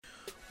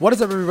What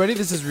is up, everybody?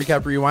 This is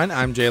Recap Rewind.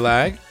 I'm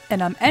J-Lag.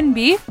 And I'm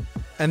NB.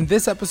 And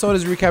this episode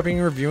is recapping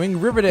and reviewing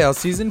Riverdale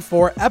Season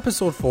 4,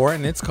 Episode 4,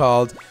 and it's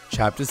called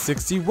Chapter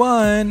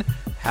 61,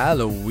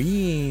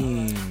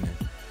 Halloween.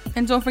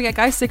 And don't forget,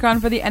 guys, stick around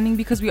for the ending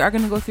because we are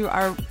going to go through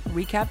our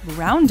recap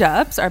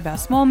roundups, our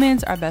best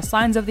moments, our best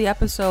lines of the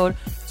episode.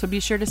 So be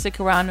sure to stick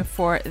around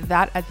for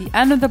that at the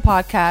end of the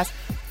podcast.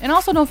 And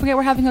also, don't forget,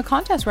 we're having a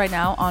contest right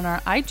now on our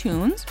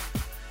iTunes.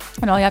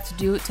 And all you have to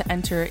do to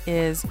enter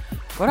is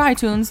go to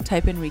iTunes,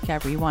 type in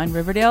Recap Rewind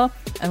Riverdale,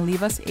 and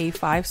leave us a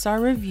 5-star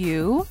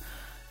review.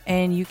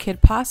 And you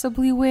could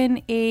possibly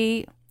win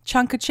a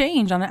chunk of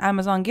change on an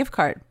Amazon gift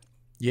card.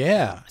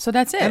 Yeah. So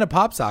that's it. And a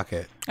pop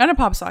socket.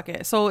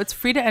 So it's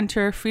free to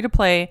enter, free to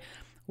play.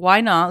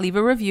 Why not? Leave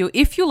a review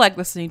if you like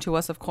listening to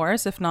us, of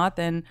course. If not,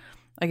 then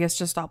I guess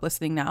just stop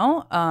listening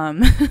now.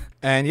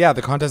 And yeah,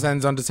 the contest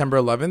ends on December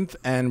 11th,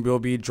 and we'll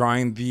be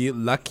drawing the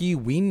lucky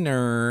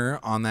winner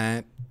on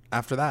that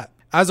after that.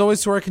 As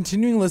always, to our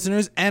continuing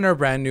listeners and our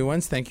brand new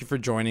ones, thank you for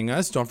joining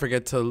us. Don't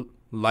forget to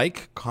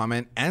like,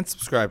 comment, and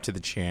subscribe to the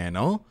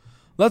channel.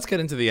 Let's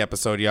get into the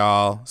episode,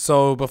 y'all.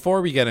 So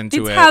before we get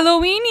into it's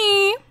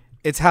Halloweeny.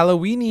 It's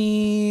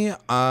Halloweeny.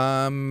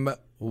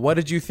 What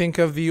did you think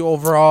of the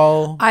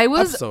overall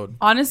episode?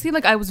 Honestly,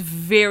 I was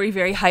very,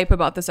 very hype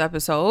about this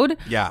episode.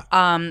 Yeah.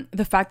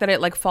 The fact that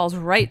it falls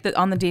right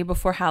on the day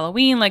before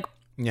Halloween,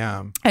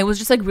 yeah. I was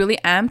just really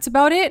amped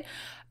about it.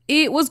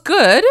 It was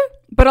good,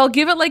 but I'll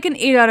give it an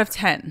 8 out of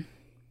 10.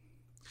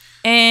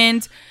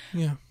 And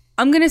yeah.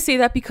 I'm going to say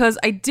that because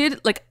I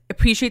did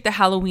appreciate the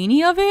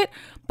Halloweeny of it,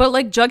 but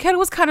Jughead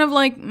was kind of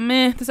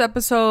meh this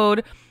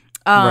episode.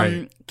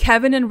 Right.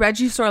 Kevin and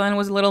Reggie's storyline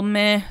was a little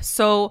meh.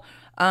 So,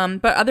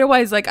 but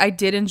otherwise, I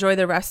did enjoy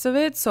the rest of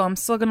it. So I'm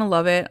still going to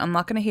love it. I'm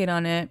not going to hate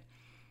on it.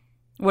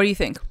 What do you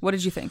think? What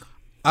did you think?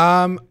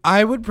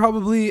 I would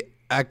probably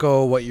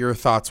echo what your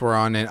thoughts were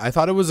on it. I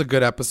thought it was a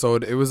good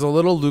episode. It was a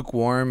little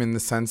lukewarm in the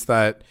sense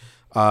that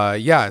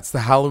it's the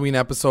Halloween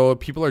episode.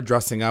 People are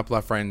dressing up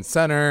left, right, and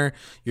center.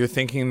 You're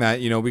thinking that,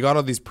 we got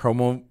all these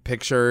promo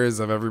pictures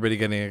of everybody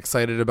getting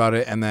excited about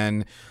it. And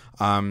then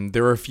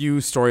there were a few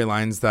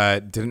storylines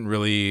that didn't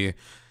really,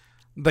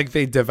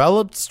 they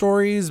developed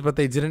stories, but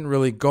they didn't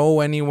really go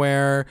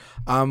anywhere,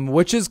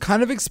 which is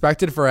kind of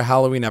expected for a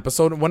Halloween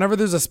episode. Whenever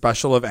there's a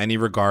special of any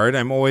regard,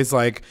 I'm always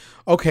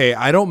okay,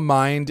 I don't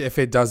mind if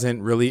it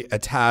doesn't really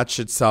attach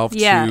itself to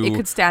it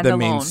could stand the alone.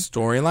 main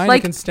storyline.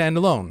 It can stand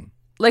alone.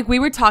 We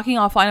were talking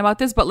offline about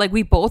this, but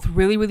we both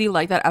really, really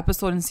like that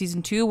episode in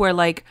season 2 where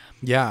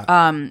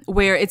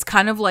where it's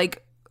kind of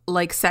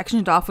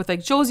sectioned off with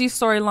Josie's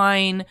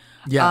storyline,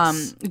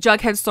 yes.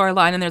 Jughead's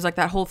storyline, and there's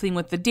that whole thing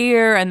with the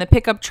deer and the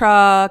pickup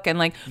truck, and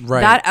right.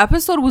 That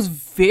episode was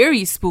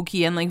very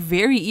spooky and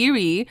very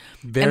eerie,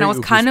 and I was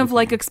kind of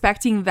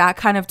expecting that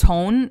kind of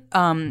tone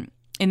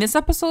in this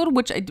episode,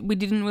 which we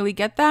didn't really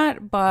get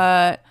that,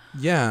 but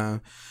yeah,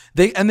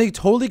 they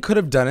totally could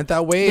have done it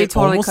that way. They it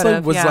totally almost could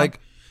have, was yeah.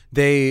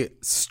 They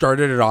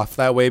started it off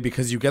that way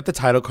because you get the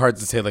title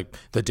cards that say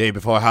the day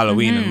before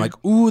Halloween, and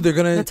ooh, they're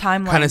gonna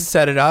kind of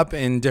set it up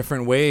in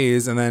different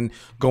ways and then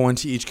go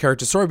into each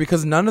character's story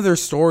because none of their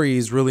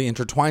stories really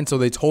intertwine. So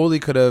they totally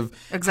could have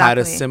had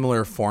a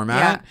similar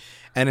format,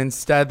 and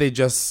instead they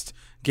just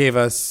gave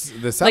us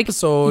this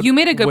episode. You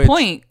made a good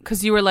point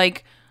because you were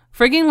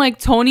friggin'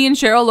 Tony and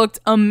Cheryl looked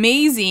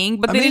amazing,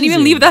 but they didn't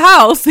even leave the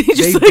house. They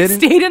just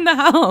stayed in the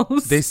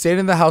house. They stayed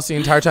in the house the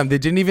entire time. They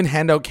didn't even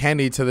hand out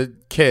candy to the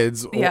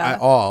kids at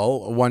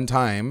all one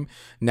time.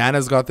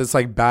 Nana's got this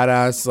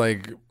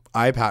badass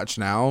eye patch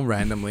now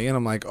randomly, and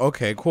I'm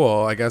okay,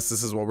 cool. I guess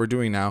this is what we're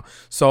doing now.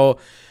 So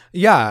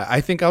yeah,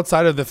 I think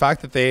outside of the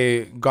fact that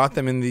they got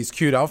them in these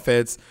cute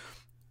outfits,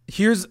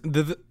 here's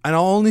and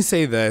I'll only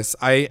say this,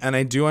 I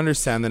do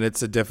understand that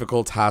it's a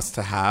difficult task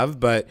to have,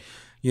 but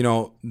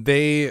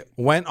they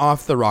went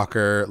off the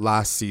rocker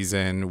last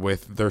season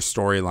with their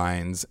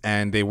storylines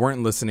and they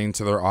weren't listening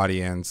to their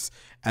audience.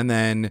 And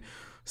then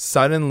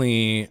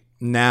suddenly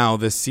now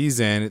this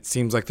season, it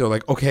seems like they're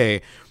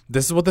okay,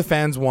 this is what the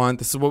fans want.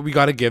 This is what we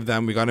got to give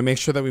them. We got to make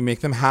sure that we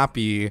make them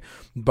happy.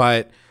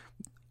 But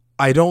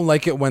I don't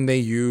like it when they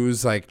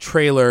use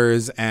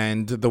trailers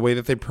and the way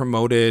that they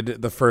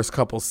promoted the first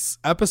couple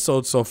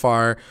episodes so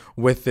far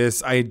with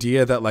this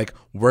idea that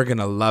we're going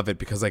to love it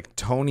because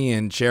Tony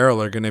and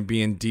Cheryl are going to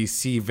be in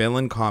DC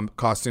villain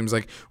costumes.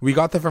 We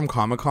got that from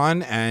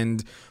Comic-Con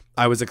and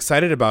I was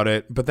excited about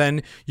it. But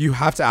then you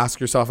have to ask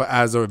yourself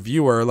as a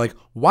viewer,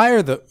 why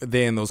are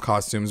they in those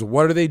costumes?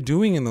 What are they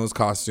doing in those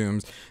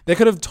costumes? They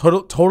could have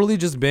totally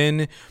just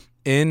been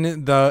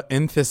in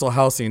Thistle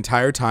House the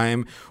entire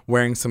time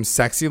wearing some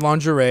sexy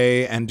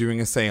lingerie and doing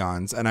a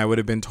seance, and I would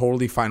have been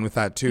totally fine with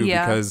that too,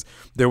 because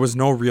there was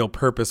no real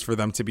purpose for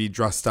them to be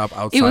dressed up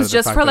outside. It was of the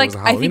just fact for that it was a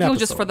I think it was Halloween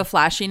just for the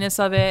flashiness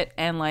of it,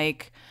 and I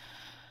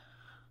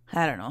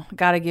don't know,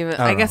 gotta give it.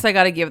 I guess I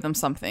gotta give them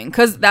something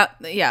because that.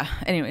 Yeah.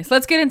 Anyways,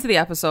 let's get into the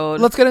episode.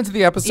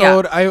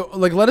 Yeah. I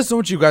let us know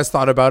what you guys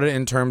thought about it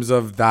in terms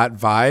of that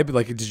vibe.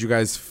 Did you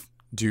guys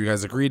do you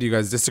guys agree? Do you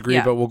guys disagree?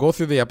 But we'll go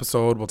through the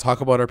episode. We'll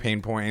talk about our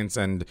pain points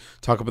and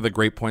talk about the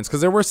great points,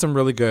 because there were some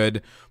really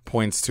good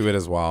points to it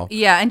as well.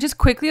 Yeah, and just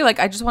quickly, like,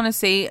 I just want to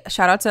say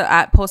shout out to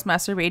at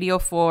Postmaster Radio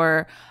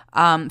for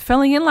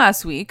filling in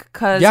last week,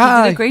 because you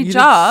did a great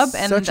job,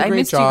 and I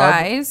missed you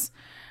guys.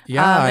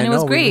 Yeah, and it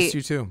was great. We missed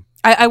you too.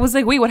 I was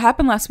like, wait, what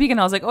happened last week? And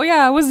I was like, oh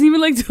yeah, I wasn't even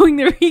like doing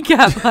the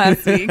recap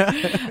last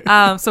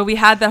week. So we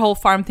had that whole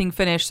farm thing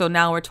finished. So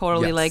now we're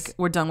totally like,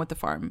 we're done with the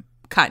farm.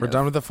 We're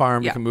done with the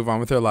farm. We can move on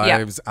with our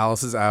lives.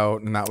 Alice is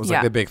out, and that was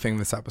like the big thing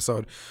this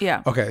episode.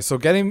 Yeah. Okay, so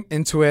getting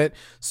into it.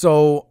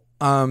 So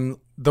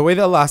the way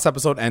that last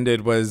episode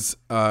ended was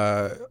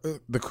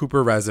the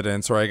Cooper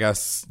residence, or I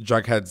guess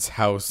Jughead's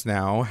house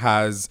now,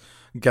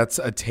 gets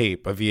a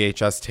tape, a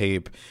VHS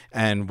tape,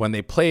 and when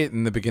they play it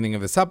in the beginning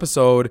of this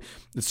episode,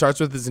 it starts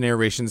with this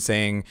narration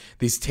saying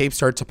these tapes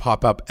start to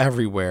pop up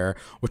everywhere,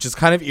 which is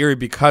kind of eerie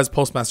because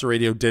Postmaster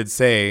Radio did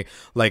say,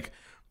 like,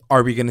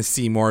 are we going to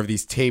see more of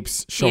these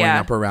tapes showing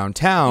up around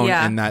town?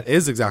 Yeah. And that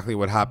is exactly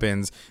what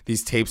happens.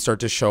 These tapes start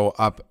to show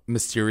up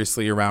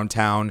mysteriously around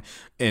town.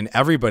 In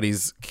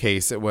everybody's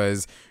case, it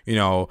was,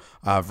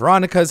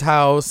 Veronica's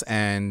house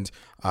and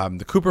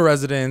the Cooper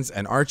residence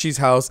and Archie's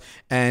house.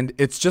 And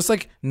it's just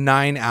like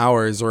 9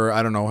 hours, or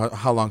I don't know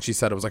how long she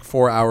said. It was like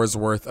 4 hours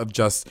worth of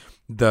just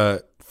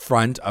the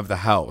front of the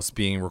house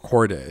being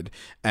recorded.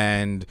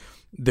 And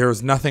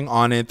there's nothing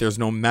on it. There's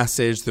no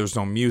message. There's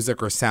no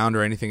music or sound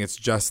or anything. It's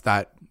just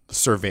that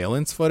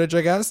surveillance footage,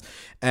 I guess.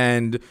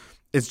 And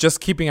it's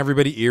just keeping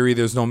everybody eerie.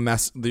 There's no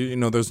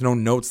there's no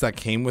notes that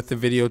came with the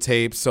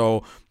videotape.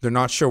 So they're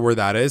not sure where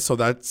that is. So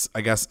that's,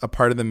 I guess, a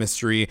part of the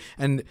mystery.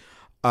 And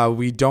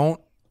we don't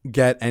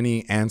get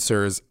any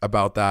answers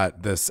about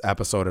that this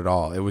episode at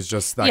all. It was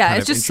just that kind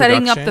it's of just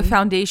setting up the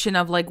foundation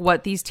of like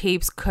what these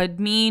tapes could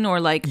mean, or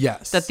like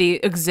that they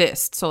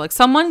exist. So like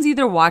someone's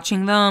either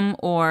watching them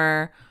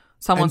or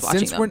someone's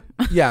watching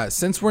them.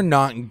 Since we're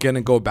not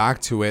gonna go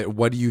back to it,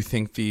 what do you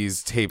think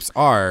these tapes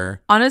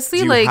are?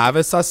 Honestly, do you have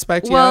a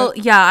suspect yet? Well,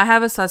 yeah, I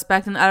have a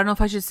suspect, and I don't know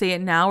if I should say it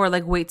now or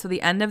like wait till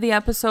the end of the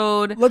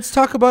episode. Let's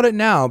talk about it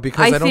now,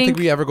 because I don't think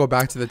we ever go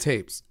back to the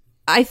tapes.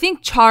 I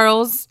think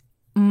Charles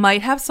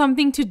might have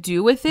something to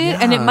do with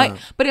it, and it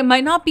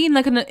might not be in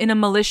like in a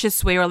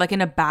malicious way or like in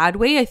a bad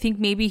way. I think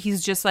maybe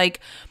he's just like,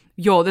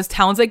 yo, this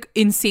town's like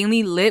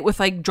insanely lit with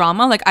like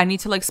drama. Like, I need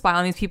to like spy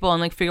on these people and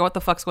like figure out what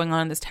the fuck's going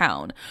on in this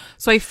town.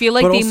 So I feel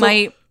like they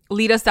might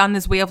lead us down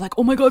this way of like,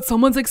 oh my God,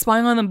 someone's like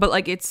spying on them. But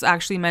like, it's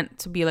actually meant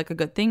to be like a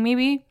good thing,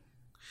 maybe.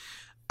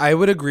 I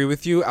would agree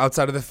with you,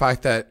 outside of the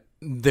fact that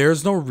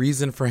there's no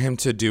reason for him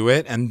to do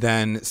it and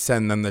then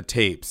send them the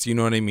tapes. You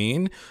know what I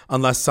mean?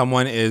 Unless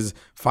someone is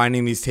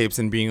finding these tapes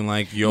and being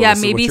like, yo,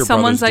 this is what your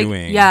brother's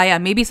doing.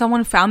 Maybe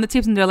someone found the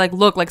tapes and they're like,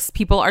 look, like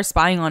people are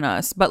spying on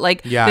us. But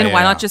like, then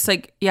why not just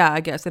like, I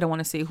guess they don't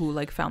want to say who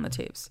like found the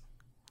tapes.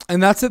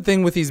 And that's the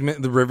thing with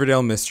the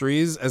Riverdale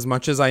mysteries. As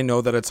much as I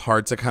know that it's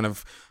hard to kind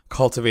of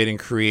cultivate and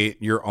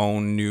create your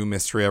own new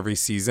mystery every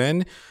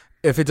season,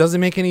 if it doesn't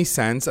make any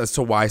sense as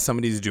to why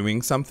somebody's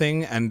doing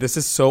something, and this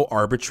is so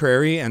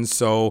arbitrary, and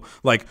so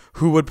like,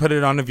 who would put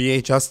it on a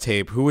VHS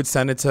tape? Who would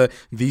send it to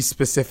these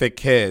specific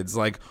kids?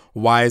 Like,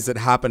 why is it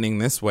happening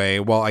this way?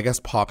 Well, I guess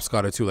Pops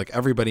got it too. Like,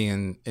 everybody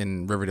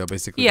in Riverdale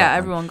basically. Yeah,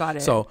 everyone got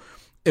it. So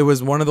it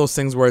was one of those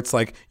things where it's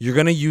like, you're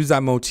going to use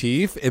that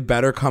motif. It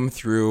better come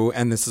through.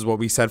 And this is what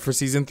we said for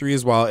season 3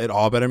 as well. It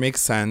all better make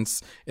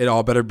sense. It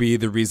all better be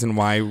the reason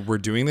why we're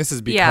doing this is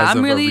because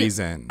of a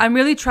reason. I'm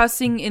really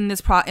trusting in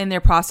this in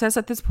their process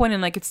at this point.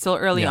 And like, it's still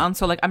early on.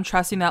 So like, I'm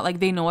trusting that like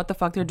they know what the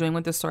fuck they're doing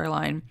with the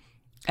storyline.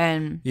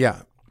 And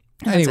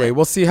anyway,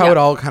 we'll see how it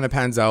all kind of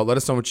pans out. Let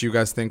us know what you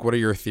guys think. What are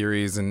your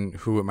theories and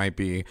who it might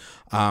be?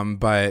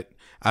 But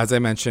as I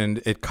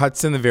mentioned, it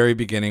cuts in the very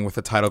beginning with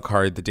the title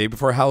card the day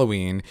before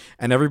Halloween,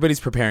 and everybody's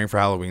preparing for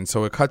Halloween.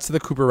 So it cuts to the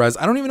Cooper Res.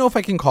 I don't even know if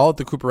I can call it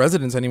the Cooper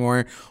Residence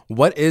anymore.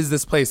 What is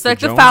this place? It's like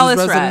the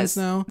Phallus Res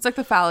now? It's like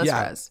the Phallus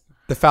Res.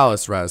 The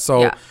Phallus Res.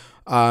 So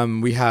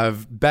we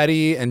have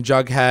Betty and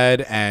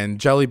Jughead and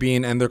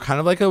Jellybean, and they're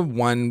kind of like a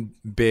one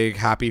big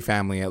happy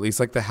family. At least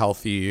like the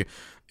healthy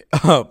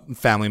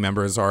family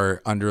members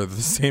are under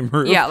the same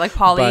roof. Yeah, like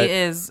Polly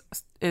is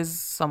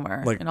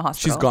somewhere like in a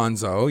hospital. She's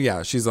gonzo.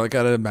 Yeah, she's like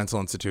at a mental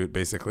institute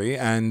basically.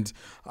 And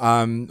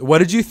what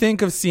did you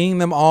think of seeing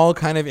them all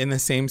kind of in the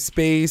same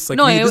space? Like,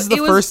 this is the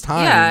first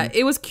time. Yeah,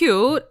 it was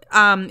cute.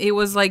 It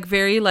was like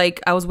very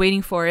like I was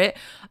waiting for it.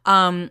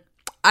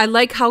 I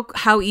like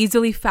how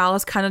easily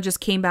Phallus kind of just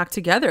came back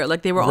together.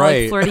 Like they were all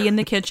like flirty in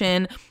the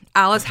kitchen.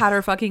 Alice had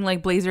her fucking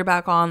like blazer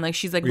back on, like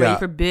she's like ready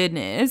for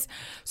business.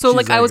 So she's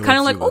like I was kind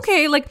of like,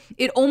 okay, like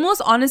it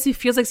almost honestly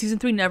feels like season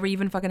 3 never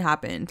even fucking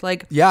happened.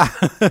 Like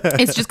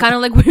it's just kind of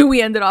like where we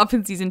ended off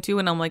in season 2,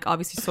 and I'm like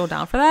obviously so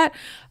down for that.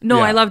 No,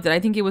 I loved it. I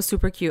think it was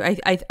super cute.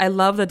 I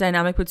love the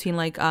dynamic between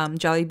like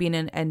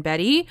Jellybean and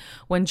Betty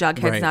when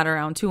Jughead's not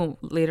around too.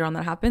 Later on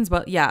that happens,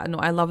 but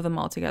I love them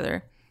all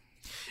together.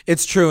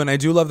 It's true, and I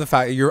do love the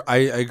fact I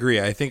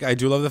agree. I think I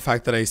do love the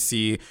fact that I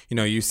see,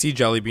 you see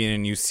Jellybean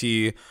and you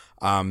see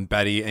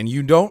Betty, and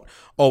you don't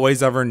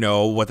always ever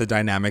know what the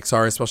dynamics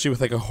are, especially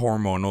with like a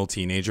hormonal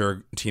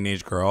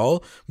teenage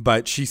girl,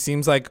 but she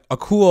seems like a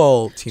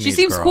cool teenage girl. She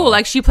seems cool.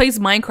 Like she plays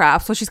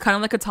Minecraft, so she's kind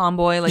of like a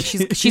tomboy. Like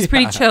she's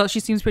pretty chill. She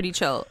seems pretty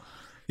chill.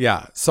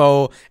 Yeah.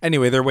 So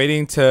anyway, they're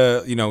waiting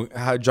to,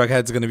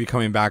 Jughead's going to be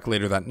coming back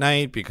later that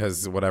night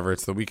because whatever,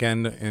 it's the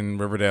weekend in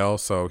Riverdale.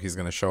 So he's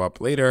going to show up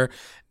later.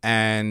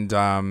 And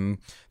then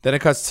it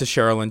cuts to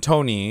Cheryl and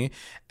Tony.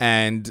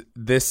 And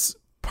this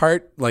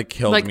part like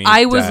killed me.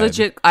 I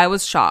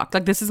was shocked.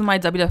 Like this is my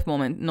WWF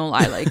moment. No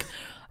lie. Like,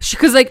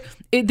 because like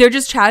they're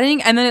just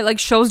chatting and then it like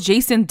shows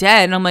Jason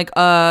dead. And I'm like,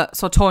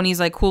 so Tony's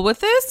like cool with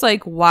this?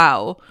 Like,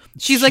 wow.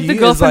 She's like the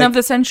girlfriend of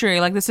the century.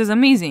 Like, this is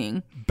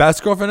amazing.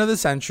 Best girlfriend of the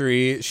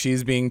century.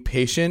 She's being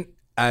patient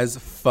as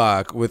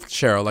fuck with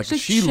Cheryl. Like,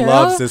 she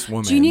loves this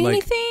woman. Do you need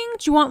anything?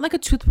 Do you want like a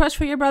toothbrush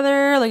for your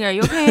brother? Like, are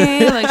you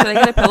okay? Like, should I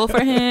get a pillow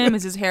for him?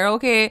 Is his hair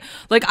okay?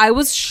 Like, I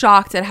was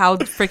shocked at how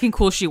freaking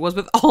cool she was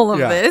with all of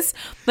this.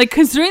 Like,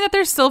 considering that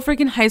they're still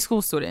freaking high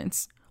school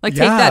students. Like,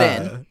 take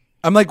that in.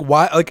 I'm like,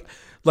 why?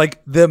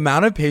 Like the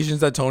amount of patience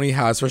that Tony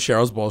has for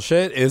Cheryl's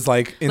bullshit is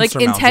like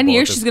insurmountable. Like in 10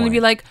 years, she's gonna be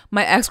like,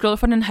 my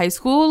ex-girlfriend in high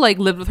school like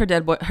lived with her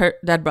dead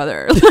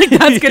brother. Like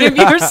that's gonna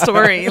be her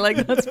story.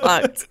 Like that's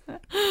fucked.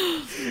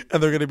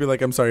 And they're gonna be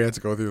like, I'm sorry, I had to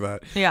go through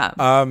that. Yeah.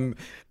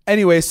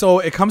 Anyway, so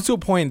it comes to a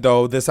point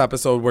though, this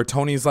episode where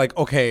Tony's like,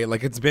 okay,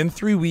 like it's been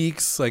 3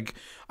 weeks. Like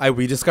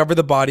we discovered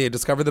the body. I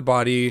discovered the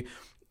body.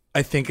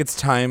 I think it's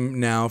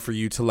time now for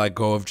you to let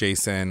go of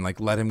Jason.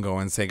 Like let him go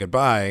and say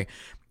goodbye.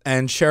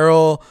 And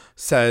Cheryl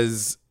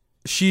says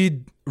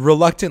she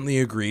reluctantly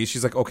agrees.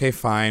 She's like, okay,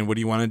 fine. What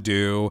do you want to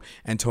do?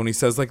 And Tony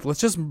says, like, let's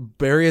just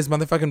bury his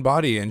motherfucking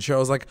body. And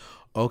Cheryl's like,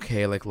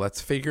 okay, like,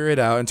 let's figure it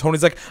out. And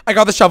Tony's like, I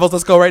got the shovels.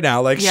 Let's go right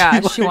now. Like, yeah,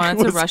 she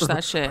wanted to rush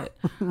that shit.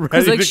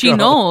 Because, like, she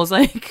knows,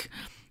 like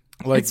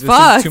it's this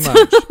fucked. Is too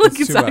much. Like,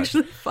 it's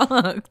actually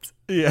fucked.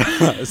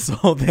 Yeah.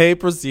 So they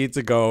proceed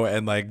to go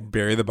and like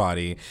bury the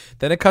body.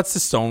 Then it cuts to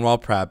Stonewall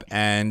Prep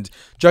and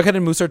Jughead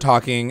and Moose are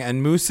talking,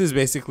 and Moose is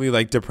basically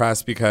like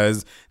depressed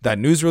because that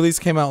news release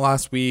came out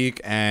last week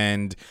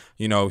and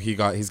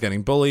he's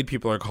getting bullied.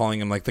 People are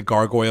calling him like the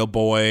Gargoyle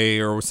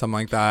Boy or something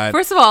like that.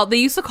 First of all, they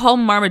used to call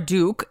him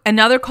Marmaduke and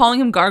now they're calling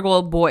him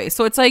Gargoyle Boy.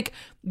 So it's like,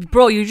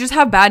 bro, you just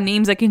have bad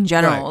names like in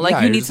general.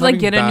 Like you need to like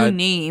get a new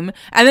name.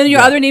 And then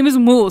your other name is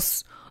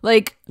Moose.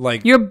 Like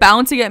you're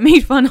bound to get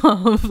made fun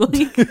of.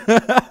 Like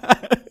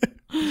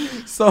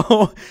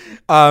so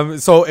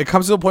it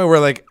comes to a point where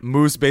like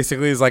Moose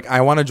basically is like,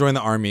 I want to join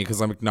the army because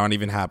I'm not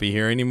even happy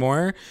here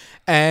anymore.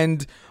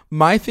 And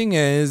my thing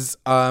is,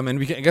 and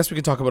I guess we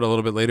can talk about it a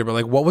little bit later, but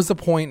like, what was the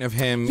point of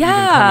him even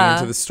coming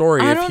into the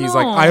story if he's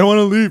like, I don't want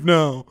to leave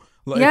now?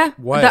 Like,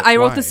 I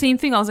wrote the same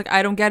thing. I was like,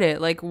 I don't get it.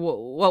 Like,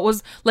 what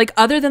was like,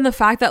 other than the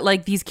fact that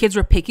like these kids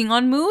were picking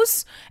on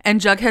Moose and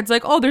Jughead's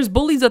like, oh, there's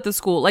bullies at the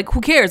school. Like, who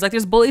cares? Like,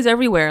 there's bullies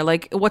everywhere.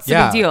 Like, what's the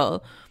big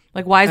deal?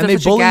 Like, why is that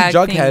such a gag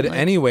thing? And they bullied Jughead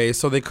anyway,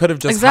 so they could have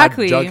just had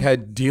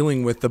Jughead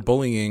dealing with the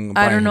bullying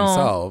by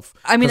himself.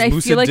 I mean, I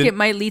feel like it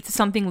might lead to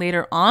something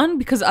later on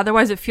because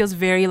otherwise it feels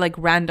very like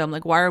random.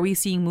 Like, why are we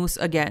seeing Moose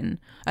again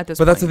at this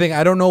point? But that's the thing.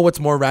 I don't know what's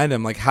more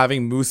random, like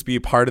having Moose be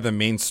part of the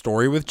main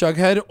story with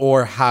Jughead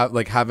or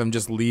have him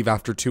just leave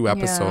after 2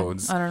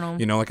 episodes. I don't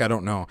know. I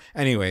don't know.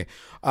 Anyway,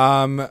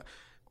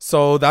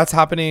 so that's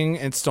happening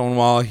in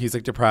Stonewall. He's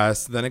like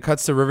depressed. Then it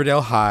cuts to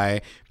Riverdale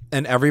High.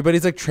 And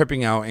everybody's like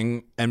tripping out,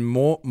 and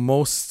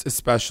most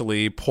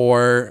especially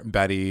poor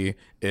Betty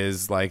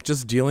is like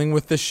just dealing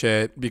with the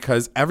shit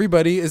because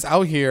everybody is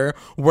out here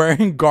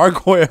wearing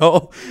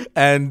gargoyle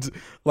and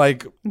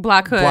like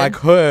Black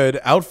Hood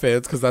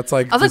outfits because that's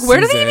like I was like, where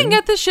do they even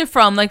get this shit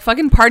from? Like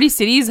fucking Party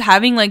City's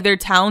having like their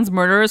town's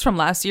murderers from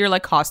last year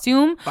like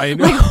costume. I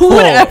know. Like who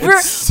would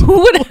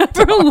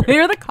ever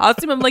wear the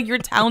costume of like your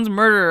town's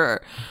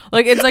murderer?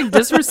 Like it's like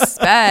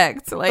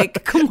disrespect.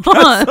 Like come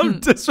on, some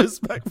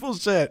disrespectful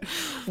shit.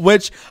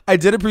 Which I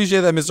did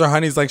appreciate that Mr.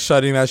 Honey's like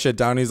shutting that shit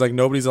down. He's like,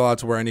 nobody's allowed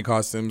to wear any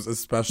costumes,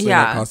 especially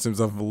not costumes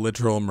of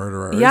literal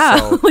murderers. Yeah,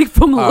 so, like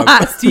from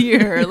last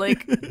year.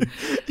 Like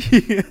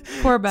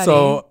poor Betty.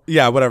 So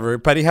yeah, whatever.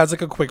 Betty has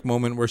like a quick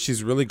moment where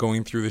she's really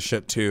going through the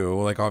shit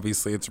too. Like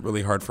obviously it's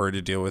really hard for her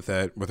to deal with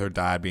it with her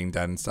dad being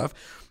dead and stuff.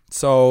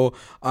 So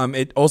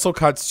it also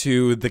cuts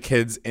to the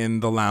kids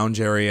in the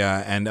lounge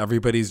area and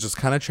everybody's just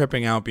kind of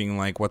tripping out being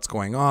like, what's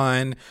going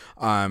on?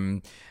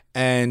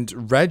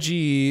 And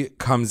Reggie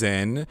comes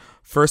in,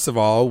 first of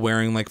all,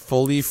 wearing like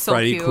fully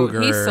Freddy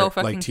Krueger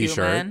like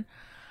t-shirt. Cute,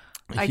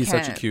 He's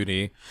such a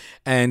cutie.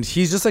 And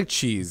he's just like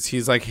cheese.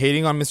 He's like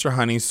hating on Mr.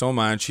 Honey so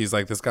much. He's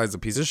like, this guy's a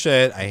piece of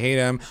shit. I hate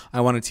him.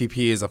 I want to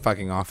TP his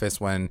fucking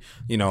office when,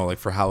 like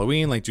for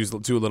Halloween, like do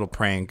a little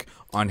prank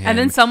on him. And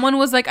then someone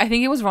was like, I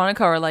think it was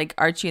Veronica or like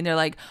Archie, and they're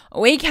like,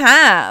 we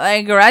can't,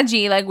 like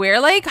Reggie, like we're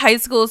like high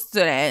school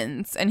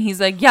students. And he's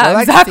like, yeah,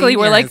 we're exactly.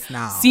 We're like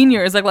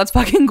seniors. Like let's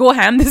fucking go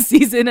ham this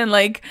season and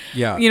like,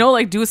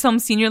 like do some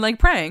senior like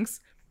pranks.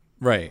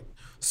 Right.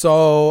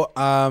 So,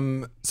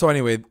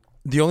 anyway,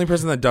 the only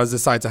person that does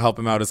decide to help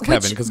him out is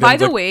Kevin. Because by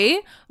the way,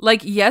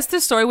 like, yes,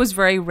 this story was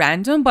very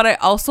random, but I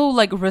also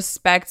like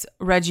respect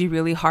Reggie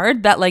really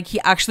hard that like he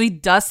actually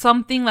does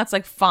something that's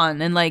like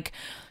fun and like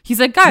he's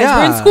like, guys,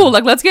 we're in school,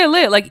 like let's get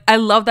lit. Like I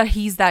love that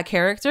he's that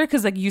character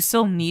because like you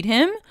still need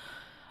him.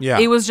 Yeah,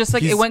 it was just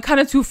like it went kind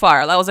of too far.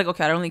 I was like,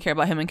 okay, I don't really care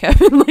about him and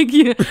Kevin. Like,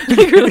 you,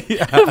 like really,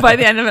 by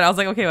the end of it, I was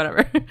like, okay,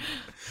 whatever.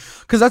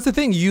 Because that's the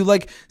thing, you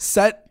like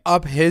set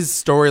up his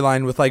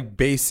storyline with like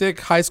basic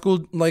high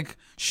school like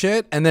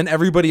shit, and then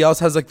everybody else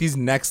has like these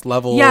next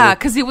level. Yeah,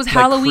 because it was like,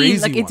 Halloween.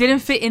 Like it didn't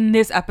fit in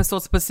this episode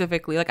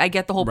specifically. Like I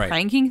get the whole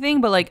pranking thing,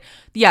 but like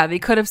yeah, they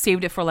could have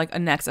saved it for like a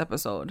next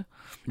episode.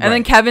 And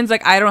then Kevin's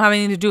like, I don't have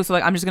anything to do, so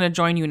like I'm just gonna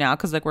join you now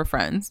because like we're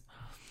friends.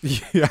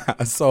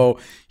 Yeah, so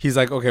he's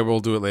like, okay,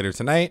 we'll do it later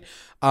tonight.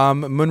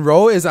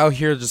 Monroe is out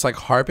here just like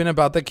harping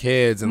about the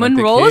kids and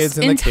Monroe's like, the kids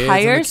and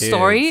entire the kids.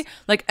 Story.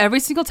 Like every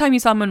single time you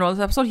saw Monroe's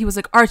episode, he was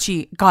like,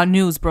 Archie, got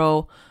news,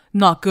 bro.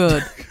 Not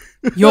good.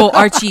 Yo,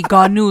 Archie,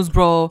 got news,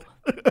 bro.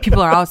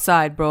 People are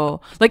outside,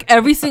 bro. Like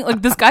every single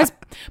like this guy's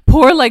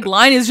poor like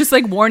line is just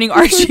like warning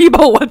Archie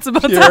about what's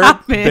about to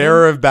happen.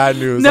 Bearer of bad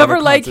news. Never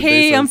like,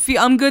 hey,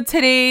 I'm good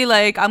today.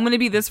 Like I'm gonna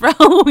be this for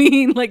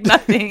Halloween. Like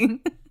nothing.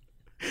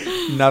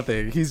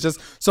 Nothing. He's just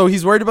so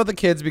he's worried about the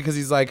kids because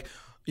he's like,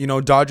 you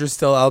know, Dodger's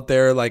still out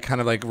there like kind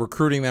of like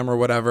recruiting them or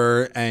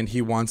whatever, and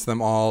he wants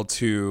them all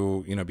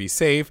to, you know, be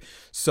safe.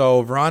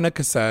 So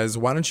Veronica says,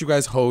 why don't you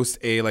guys host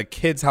a like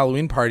kids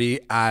Halloween party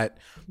at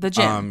the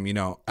gym? You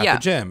know, at the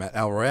gym at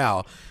El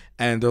Royale.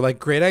 And they're like,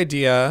 great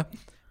idea.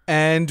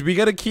 And we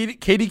got a Katie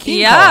Keene.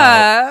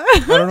 Yeah. I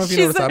don't know if you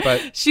noticed that,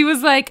 but she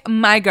was like,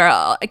 my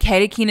girl,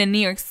 Katie Keene in New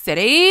York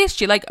City.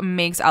 She like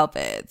makes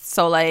outfits.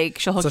 So like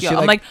she'll hook you up.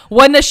 I'm like,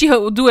 when does she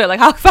do it?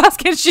 Like how fast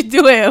can she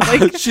do it?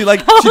 Like she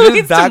did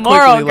it that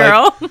tomorrow, quickly.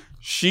 Girl. Like,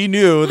 she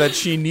knew that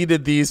she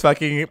needed these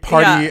fucking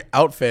party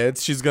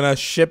outfits. She's gonna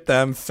ship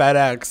them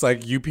FedEx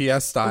like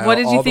UPS style. What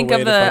did you think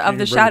of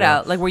the shout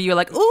out? Like were you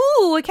like,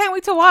 ooh, I can't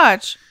wait to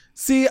watch?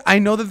 See, I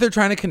know that they're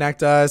trying to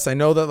connect us. I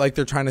know that like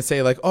they're trying to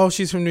say like, oh,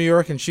 she's from New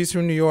York and she's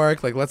from New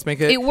York. Like, let's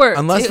make it. It works.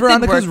 Unless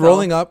Veronica's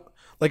rolling up,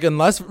 like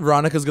unless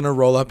Veronica's gonna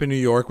roll up in New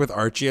York with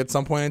Archie at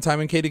some point in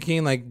time and Katie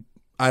Keene, like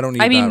I don't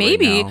need. I mean,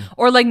 maybe right now.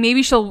 Or like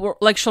maybe she'll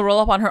roll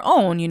up on her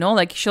own. You know,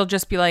 like she'll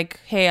just be like,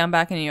 hey, I'm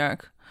back in New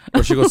York.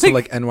 Or she goes to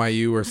like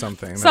NYU or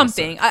something.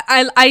 Something.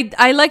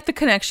 I like the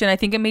connection. I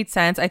think it made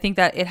sense. I think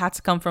that it had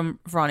to come from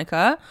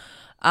Veronica.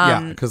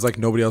 Yeah, because like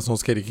nobody else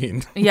knows Katie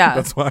Keene. Yeah,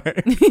 that's why.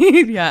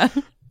 Yeah.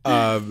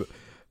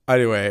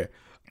 Anyway,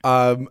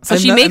 so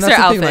she makes her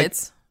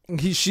outfits.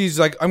 Like, she's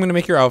like, I'm gonna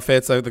make your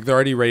outfits. Like they're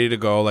already ready to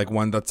go. Like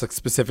one that's like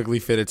specifically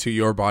fitted to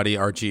your body,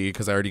 Archie,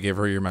 because I already gave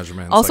her your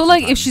measurements. Also,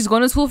 like if she's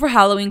going to school for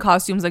Halloween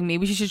costumes, like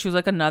maybe she should choose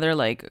like another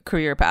like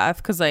career path,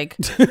 because like,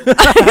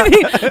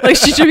 like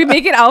she should be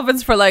making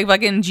outfits for like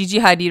fucking Gigi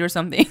Hadid or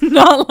something,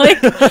 not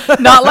like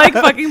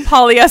fucking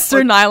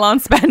polyester nylon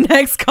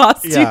spandex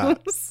costumes. Yeah.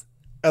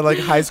 And like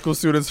high school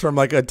students from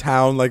like a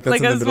town like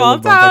that's like in the middle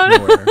of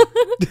nowhere.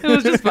 It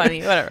was just funny.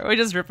 Whatever. We're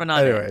just ripping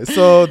on it. Anyway,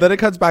 so then it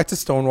cuts back to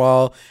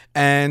Stonewall,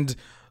 and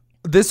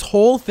this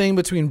whole thing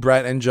between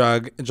Brett and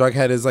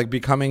Jughead is like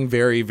becoming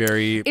very,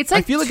 very. It's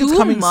like I feel like it's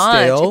coming much.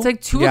 Stale. It's like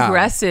too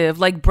aggressive.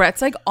 Like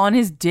Brett's like on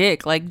his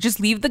dick. Like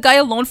just leave the guy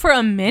alone for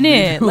a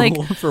minute. Like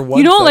for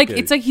 1 second. Like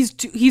it's like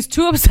he's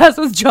too obsessed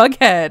with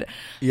Jughead.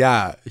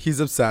 Yeah, he's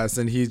obsessed,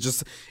 and he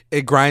just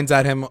it grinds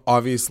at him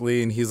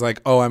obviously, and he's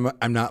like, oh,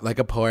 I'm not like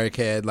a poor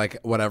kid, like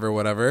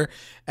whatever.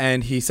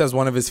 And he says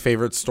one of his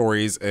favorite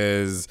stories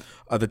is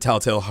the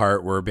Telltale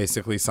Heart, where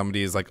basically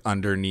somebody is like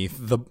underneath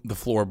the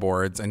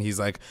floorboards, and he's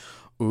like,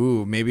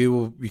 ooh, maybe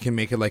we can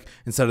make it like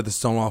instead of the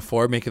Stonewall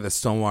 4, make it the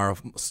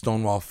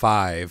Stonewall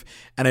 5.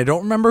 And I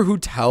don't remember who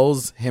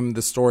tells him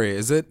the story.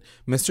 Is it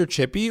Mr.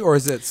 Chippy or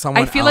is it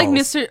someone else? I feel like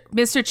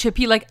Mr.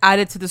 Chippy like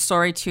added to the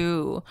story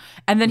too.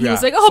 And then he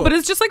was like, but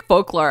it's just like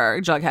folklore,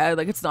 Jughead.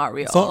 Like it's not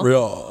real. It's not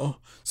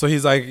real. So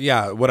he's like,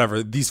 yeah,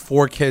 whatever. These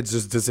 4 kids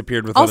just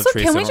disappeared without a trace. Also,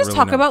 can we just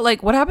talk about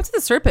like what happened to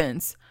the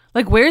serpents?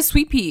 Like where's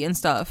Sweet Pea and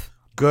stuff?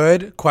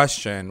 Good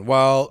question.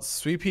 Well,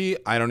 Sweet Pea,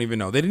 I don't even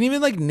know. They didn't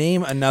even like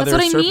name another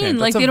serpent. I mean.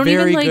 That's like, a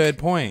very good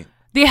point.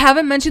 They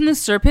haven't mentioned the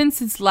serpent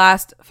since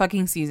last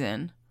fucking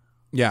season.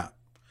 Yeah.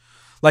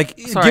 Like,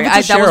 sorry, give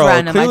it to Cheryl. That was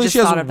random. Clearly, she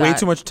has way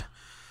too much.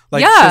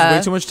 She has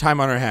way too much time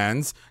on her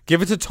hands.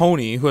 Give it to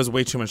Tony, who has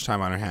way too much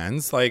time on her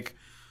hands. Like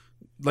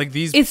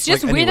these. It's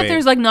just weird that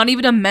there's like not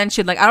even a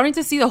mention. Like I don't need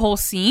to see the whole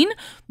scene,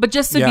 but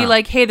just to be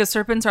like, hey, the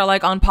serpents are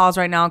like on pause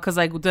right now because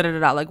like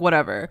like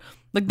whatever.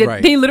 Like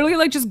they literally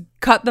like just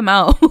cut them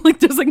out. Like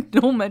there's like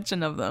no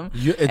mention of them.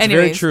 It's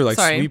very true. Like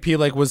Sweet Pea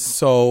like was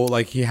so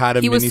like he had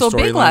a mini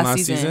storyline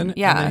last season.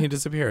 Yeah, and then he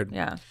disappeared.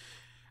 Yeah.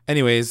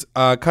 Anyways,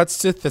 cuts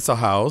to Thistle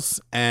House,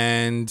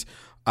 and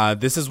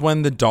This is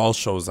when the doll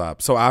shows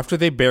up. So after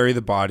they bury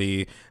the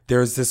body,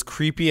 there's this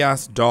creepy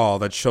ass doll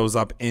that shows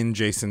up in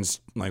Jason's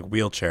like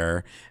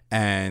wheelchair,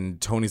 and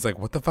Tony's like,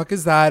 what the fuck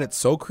is that? It's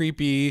so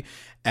creepy.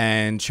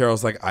 And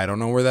Cheryl's like, I don't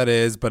know where that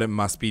is, but it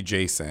must be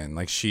Jason.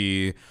 Like,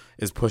 she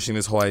is pushing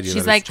this whole idea.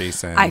 She's that it's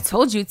Jason. I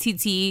told you,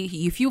 TT,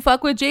 if you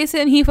fuck with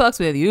Jason, he fucks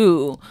with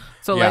you.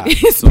 So like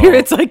his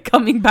spirit's like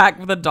coming back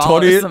with a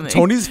doll or something.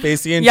 Tony's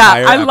face the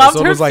entire I loved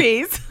her was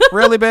face. Like,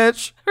 really,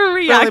 bitch? Her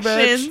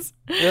reactions.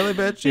 Really,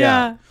 bitch?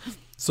 Yeah.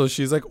 So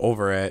she's like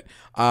over it.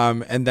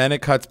 And then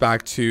it cuts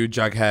back to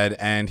Jughead,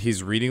 and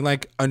he's reading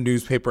like a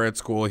newspaper at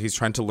school. He's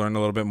trying to learn a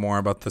little bit more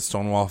about the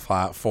Stonewall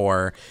Flat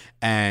Four.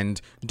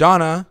 And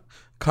Donna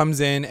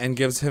comes in and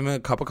gives him a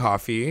cup of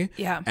coffee.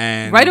 Yeah.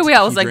 And right away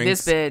I was like,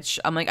 this bitch.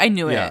 I'm like, I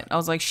knew it. I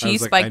was like, she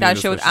spiked that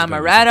shit with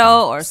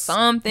amaretto or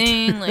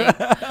something.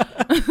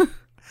 Like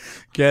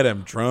get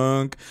him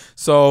drunk.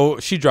 So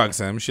she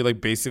drugs him. She like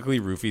basically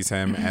roofies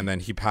him, and then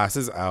he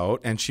passes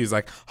out, and she's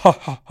like, ha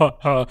ha ha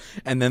ha.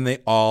 And then they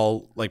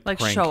all like prank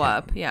show him.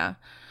 up. Yeah.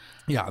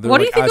 Yeah. What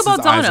do you think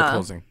about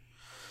Donna?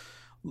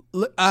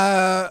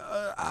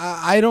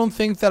 I don't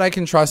think that I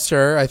can trust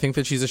her. I think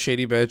that she's a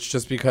shady bitch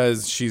just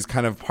because she's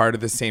kind of part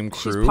of the same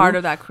crew. She's part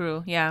of that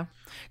crew, yeah.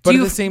 But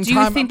at the same time, do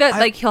you think that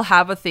like he'll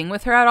have a thing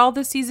with her at all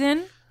this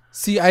season?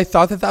 See, I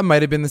thought that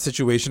might have been the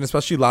situation,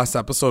 especially last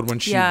episode when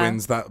she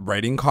wins that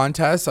writing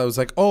contest. I was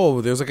like,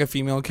 oh, there's like a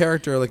female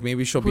character. Like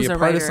maybe she'll be a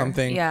part of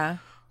something. Yeah.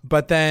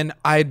 But then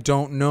I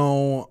don't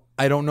know.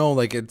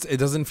 Like it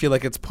doesn't feel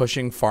like it's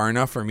pushing far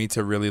enough for me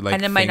to really like.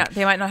 And they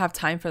might not have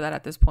time for that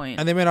at this point.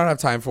 And they may not have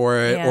time for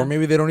it, or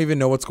maybe they don't even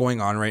know what's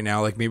going on right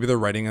now. Like maybe they're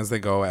writing as they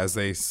go, as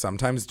they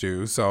sometimes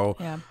do. So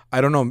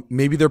I don't know.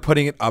 Maybe they're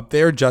putting it up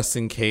there just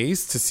in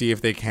case to see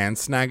if they can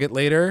snag it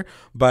later.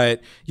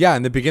 But yeah,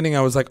 in the beginning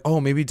I was like, oh,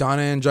 maybe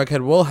Donna and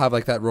Jughead will have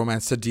like that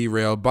romance to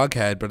derail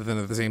Bughead. But then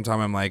at the same time,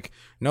 I'm like,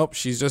 nope,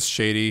 she's just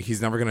shady.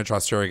 He's never gonna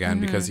trust her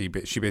again because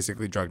she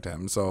basically drugged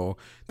him. So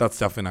that's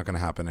definitely not gonna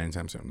happen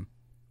anytime soon.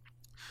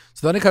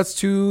 So then it cuts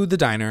to the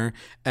diner,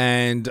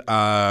 and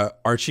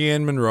Archie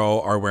and Monroe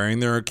are wearing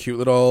their cute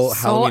little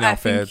Halloween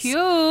outfits.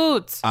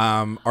 Cute.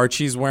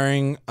 Archie's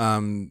wearing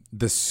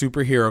the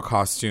superhero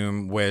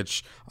costume,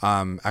 which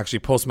actually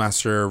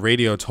Postmaster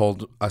Radio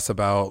told us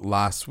about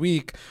last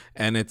week,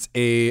 and it's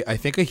I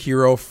think a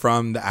hero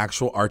from the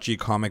actual Archie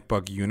comic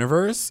book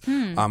universe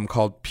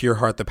called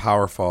Pureheart the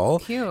Powerful.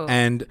 Cute.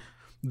 And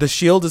the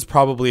Shield is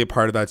probably a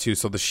part of that too.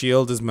 So the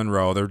Shield is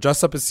Monroe. They're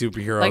dressed up as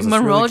superheroes. Like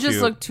Monroe really just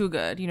looked too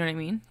good. You know what I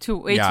mean? Way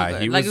too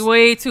good. Like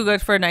way too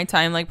good for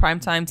nighttime, like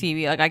primetime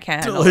TV. Like I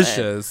can't.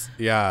 Delicious.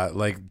 Yeah,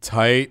 like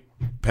tight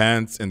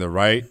pants in the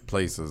right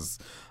places.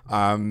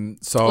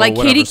 So like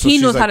Katie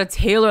Keene knows how to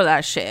tailor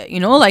that shit. You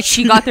know, like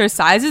she got their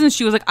sizes and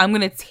she was like, "I'm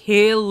gonna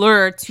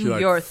tailor to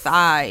your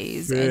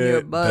thighs and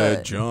your butt."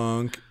 The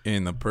junk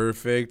in the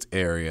perfect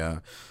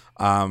area.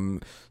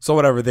 So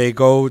whatever, they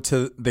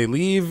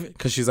leave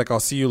because she's like,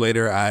 I'll see you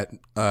later at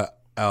the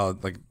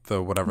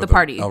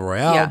party, El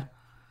Royale.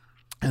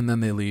 And then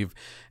they leave,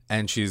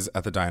 and she's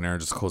at the diner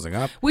just closing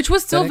up, which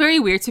was still very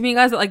weird to me,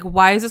 guys. Like,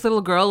 why is this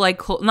little girl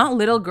like not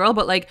little girl,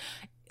 but like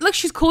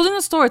she's closing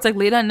the store. It's like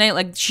late at night.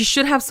 Like she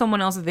should have someone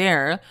else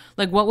there.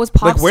 Like what was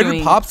Pops where doing?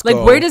 Did Pops go?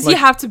 Like where does he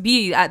have to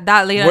be at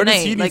that late at night? Where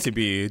does he need to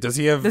be? Does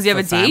he have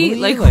a date?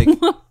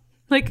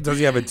 Like, does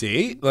he have a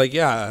date? Like,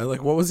 yeah.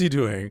 Like, what was he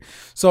doing?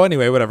 So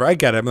anyway, whatever. I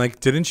get it. I'm like,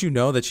 didn't you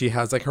know that she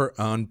has like her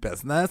own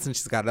business and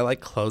she's got to like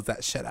close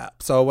that shit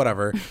up? So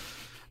whatever.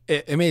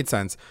 it made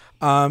sense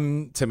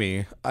to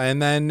me.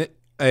 And then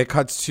it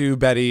cuts to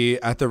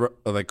Betty at the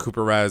like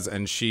Cooper Res,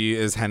 and she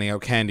is handing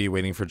out candy,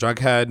 waiting for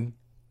Jughead.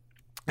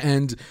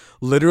 And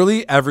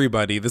literally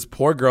everybody, this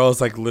poor girl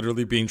is like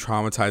literally being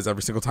traumatized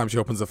every single time she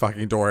opens the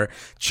fucking door.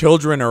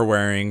 Children are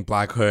wearing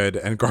Black Hood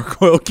and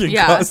Gargoyle King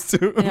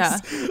costumes. Yeah.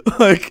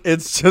 Like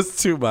it's just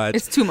too much.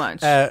 It's too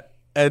much. I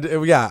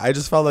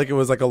just felt like it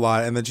was like a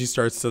lot. And then she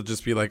starts to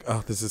just be like,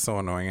 oh, this is so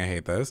annoying. I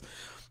hate this.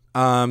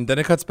 Then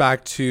it cuts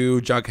back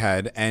to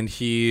Jughead, and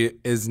he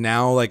is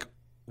now like,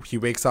 he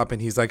wakes up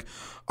and he's like,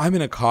 I'm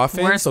in a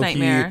coffin. Worst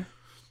nightmare.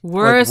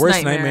 Worst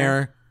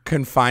nightmare.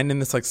 Confined in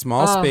this like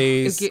small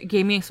space. It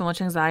gave me so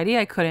much anxiety.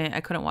 I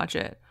couldn't watch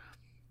it.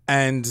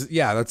 And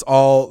yeah,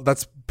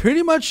 that's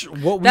pretty much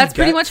what we That's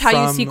pretty much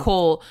how you see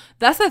Cole.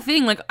 That's the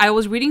thing. Like I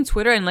was reading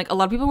Twitter, and like a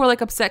lot of people were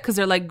like upset because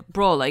they're like,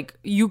 bro, like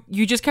you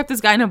just kept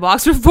this guy in a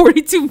box for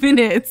 42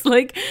 minutes.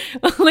 Like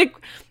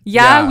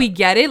we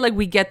get it. Like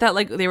we get that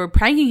like they were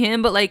pranking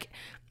him, but like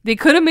they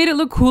could have made it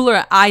look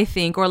cooler, I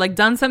think, or like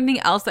done something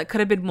else that could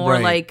have been more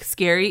like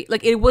scary.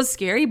 Like it was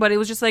scary, but it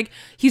was just like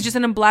he's just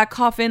in a black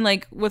coffin,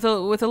 like with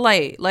a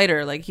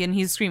lighter, like and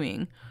he's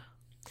screaming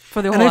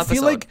for the whole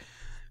episode.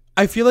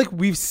 I feel like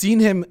we've seen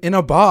him in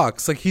a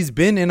box. Like he's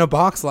been in a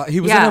box. He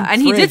was in a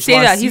and he did say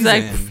that. He's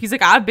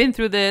like I've been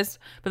through this,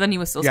 but then he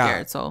was still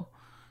scared. So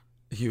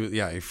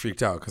he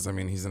freaked out because I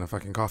mean he's in a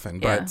fucking coffin.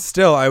 But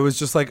still, I was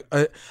just like,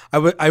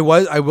 I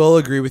will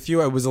agree with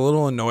you. I was a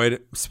little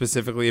annoyed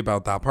specifically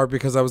about that part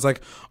because I was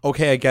like,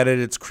 okay, I get it.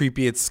 It's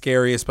creepy. It's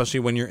scary, especially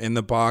when you're in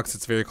the box.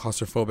 It's very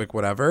claustrophobic,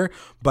 whatever.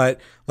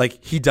 But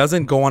like, he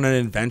doesn't go on an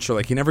adventure.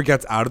 Like, he never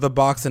gets out of the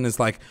box and is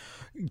like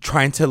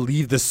trying to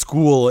leave the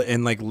school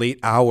in like late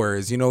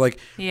hours, you know, like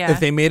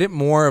if they made it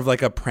more of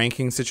like a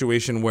pranking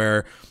situation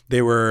where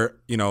they were,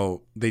 you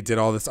know, they did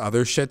all this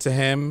other shit to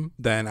him,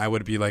 then I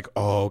would be like,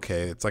 oh,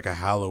 okay, it's like a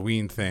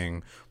Halloween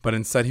thing. But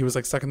instead he was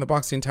like stuck in the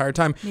box the entire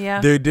time.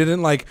 They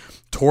didn't like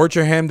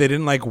torture him. They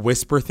didn't like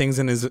whisper things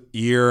in his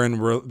ear,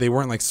 and they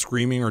weren't like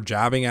screaming or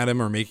jabbing at him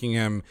or making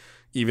him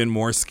even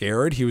more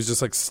scared. He was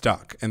just like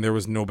stuck and there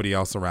was nobody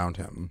else around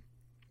him.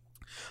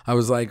 I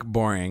was like,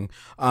 boring.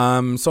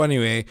 So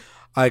anyway,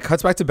 it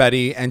cuts back to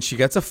Betty, and she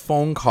gets a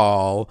phone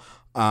call,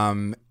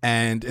 and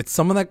it's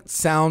someone that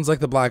sounds like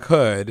the Black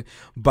Hood,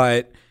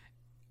 but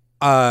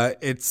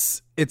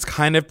it's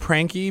kind of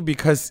pranky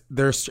because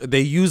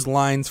they use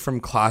lines from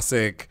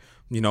classic,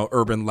 you know,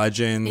 urban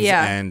legends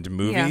and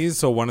movies.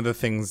 So one of the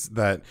things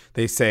that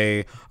they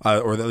say,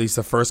 or at least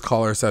the first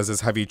caller says,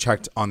 is, "Have you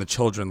checked on the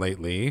children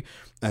lately?"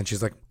 And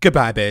she's like,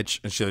 "Goodbye, bitch,"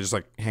 and she just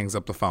like hangs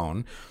up the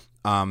phone.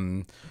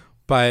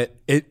 But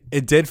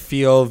it did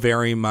feel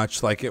very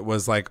much like it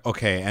was like,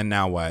 okay, and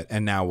now what?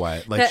 And now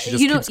what? Like, she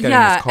just keeps getting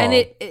this call.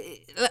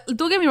 And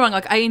don't get me wrong,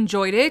 like, I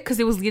enjoyed it because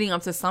it was leading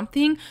up to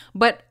something.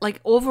 But like,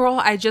 overall,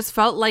 I just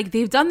felt like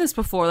they've done this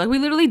before. Like, we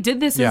literally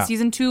did this in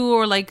season 2,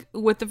 or like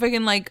with the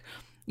freaking like,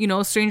 you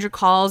know, stranger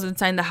calls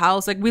inside the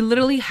house. Like, we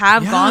literally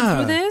have gone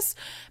through this.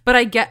 But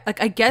I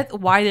get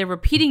why they're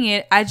repeating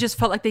it. I just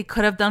felt like they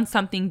could have done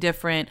something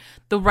different.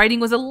 The writing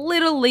was a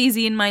little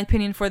lazy, in my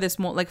opinion, for this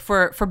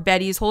for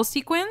Betty's whole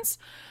sequence.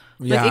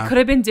 Like, it could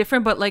have been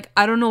different, but like,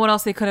 I don't know what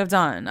else they could have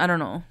done. I don't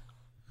know.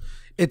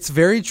 It's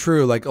very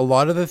true. Like, a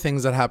lot of the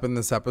things that happened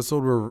this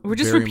episode were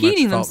just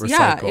repeating them.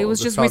 Yeah, it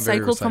was just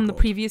recycled from the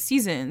previous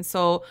season.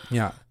 So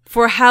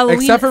for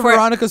Halloween, except for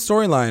Veronica's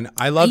storyline,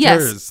 I loved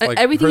hers. Like,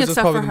 everything hers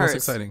except for hers. Most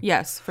exciting.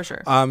 Yes, for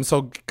sure.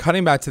 So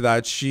cutting back to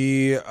that,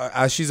 she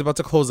as she's about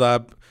to close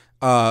up,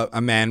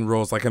 a man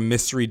rolls, like a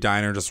mystery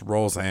diner just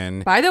rolls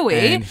in. By the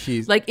way,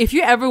 like, if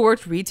you ever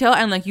worked retail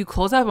and like you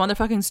close that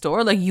motherfucking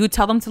store, like, you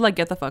tell them to like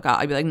get the fuck out.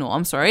 I'd be like, no,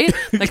 I'm sorry.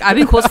 Like, I've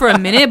been closed for a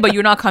minute, but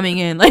you're not coming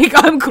in. Like,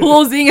 I'm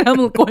closing and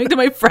I'm going to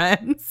my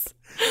friends.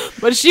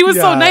 But she was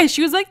so nice.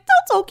 She was like,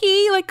 that's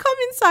okay. Like, come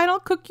inside.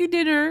 I'll cook you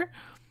dinner.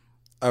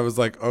 I was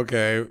like,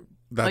 okay,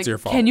 that's like, your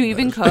fault. Can you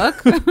even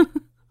cook?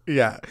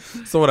 Yeah.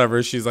 So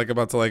whatever. She's like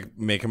about to like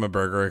make him a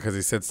burger because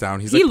he sits down.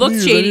 He looked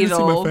shady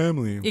though. My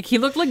family. Like, he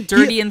looked like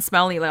dirty and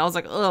smelly. Like, I was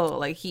like, oh,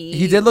 like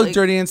he did look like,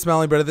 dirty and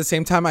smelly, but at the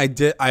same time, I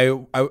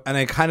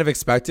kind of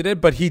expected it,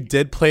 but he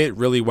did play it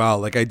really well.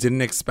 Like, I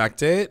didn't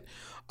expect it.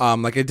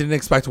 Like, I didn't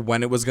expect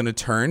when it was gonna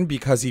turn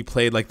because he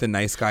played like the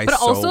nice guy. But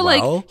so also,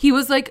 well. Like, he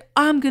was like,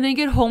 I'm gonna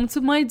get home to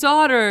my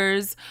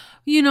daughters.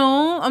 You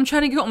know, I'm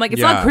trying to get home. Like,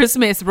 it's not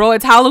Christmas, bro.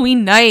 It's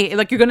Halloween night.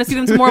 Like, you're gonna see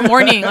them tomorrow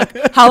morning.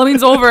 Like,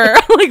 Halloween's over.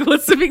 Like,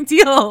 what's the big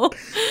deal?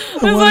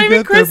 It's not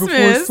even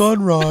Christmas. Before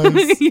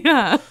sunrise.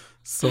 Yeah.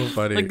 So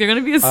funny. Like, they're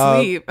gonna be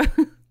asleep.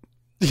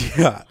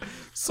 Yeah.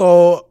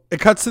 So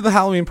it cuts to the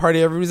Halloween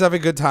party. Everybody's having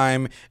a good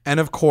time, and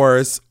of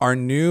course, our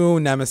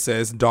new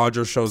nemesis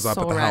Dodger shows up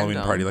at the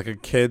Halloween party, like a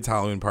kid's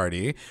Halloween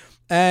party.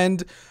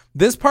 And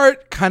this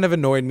part kind of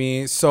annoyed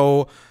me.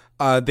 So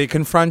they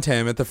confront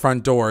him at the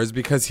front doors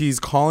because he's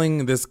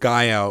calling this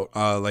guy out,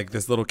 like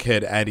this little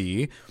kid,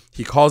 Eddie.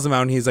 He calls him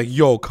out and he's like,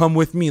 yo, come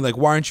with me. Like,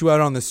 why aren't you out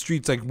on the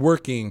streets, like,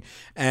 working?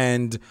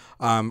 And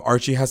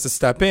Archie has to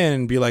step in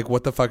and be like,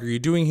 what the fuck are you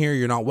doing here?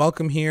 You're not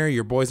welcome here.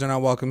 Your boys are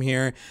not welcome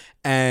here.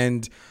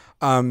 And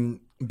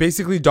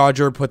basically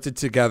Dodger puts it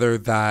together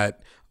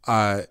that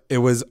it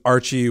was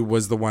Archie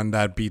was the one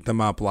that beat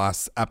them up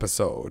last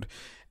episode.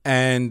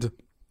 And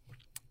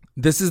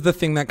this is the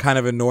thing that kind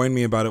of annoyed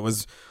me about it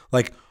was,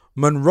 like,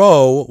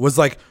 Monroe was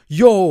like,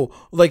 yo,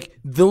 like,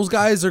 those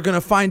guys are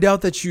gonna find out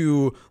that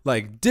you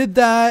like did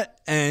that.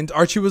 And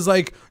Archie was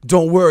like,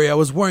 don't worry, I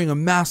was wearing a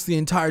mask the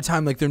entire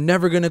time. Like, they're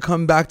never gonna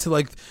come back to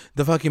like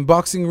the fucking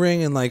boxing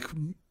ring and like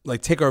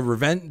take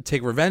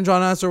revenge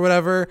on us or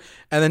whatever.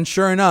 And then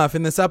sure enough,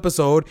 in this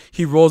episode,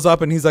 he rolls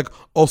up and he's like,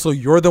 also,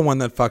 you're the one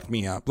that fucked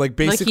me up. Like,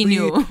 basically,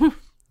 like, he knew.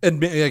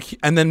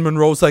 And then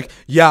Monroe's like,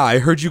 yeah, I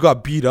heard you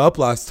got beat up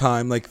last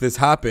time, like, this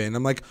happened.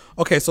 I'm like,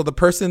 okay, so the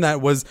person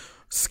that was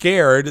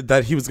scared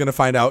that he was going to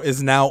find out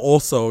is now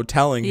also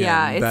telling him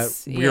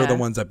that we're the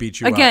ones that beat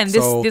you again,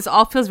 up. This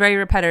all feels very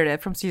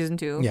repetitive from season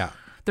 2. Yeah.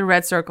 The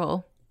red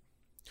circle.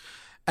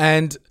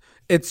 And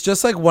it's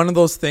just like one of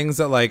those things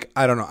that, like,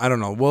 I don't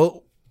know.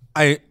 Well,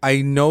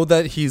 I know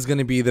that he's going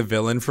to be the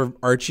villain for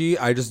Archie.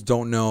 I just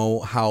don't know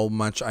how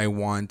much I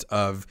want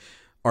of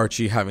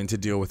Archie having to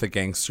deal with a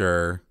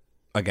gangster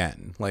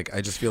again. Like, I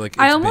just feel like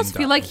I almost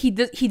feel like he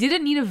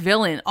didn't need a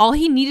villain. All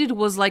he needed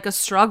was like a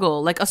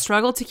struggle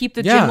to keep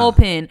the gym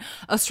open,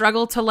 a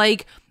struggle to,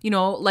 like, you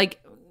know, like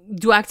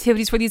do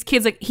activities for these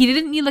kids. Like, he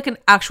didn't need like an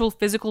actual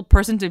physical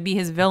person to be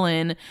his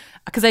villain,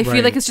 because I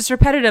feel like it's just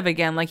repetitive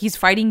again. Like, he's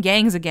fighting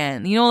gangs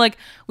again. You know, like,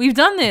 we've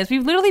done this.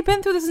 We've literally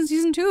been through this in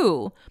season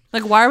 2.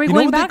 Like, why are we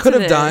going back to this? They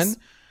could have done?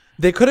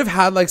 They could have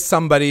had like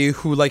somebody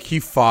who like he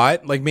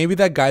fought, like maybe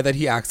that guy that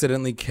he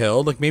accidentally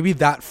killed, like maybe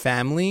that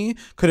family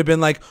could have been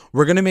like,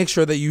 we're gonna make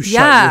sure that you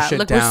shut your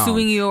shit down. We're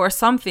suing you or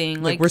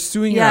something. Like we're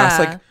suing your ass.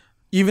 Like,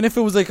 even if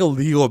it was like a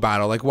legal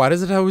battle, like why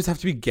does it always have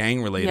to be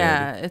gang related?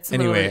 Yeah, it's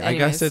I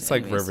guess it's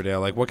like Riverdale.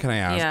 Like, what can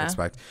I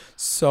expect?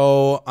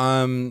 So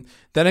then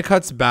it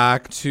cuts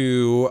back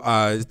to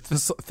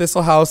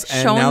Thistle House,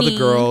 and Shoni. now the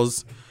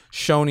girls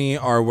Shoni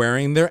are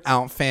wearing their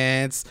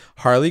outfits.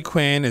 Harley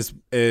Quinn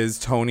is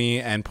Tony,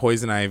 and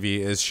Poison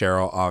Ivy is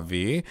Cheryl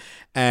Avi,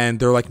 and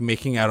they're like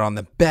making out on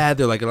the bed.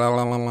 They're like la,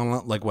 la, la, la,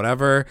 la, like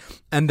whatever,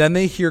 and then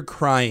they hear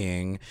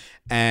crying,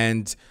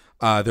 and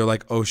they're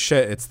like, oh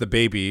shit, it's the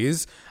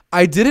babies.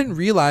 I didn't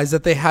realize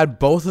that they had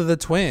both of the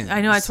twins.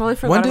 I know, I totally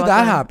forgot. When did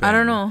that happen? I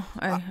don't know.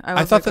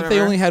 I thought that they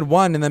only had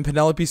one, and then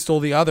Penelope stole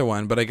the other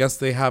one, but I guess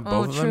they have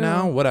both of them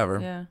now. Whatever.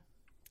 Yeah.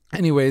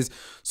 Anyways,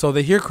 so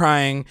they hear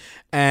crying,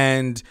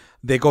 and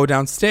they go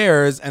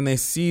downstairs, and they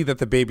see that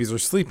the babies are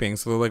sleeping.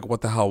 So they're like,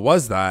 what the hell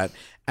was that?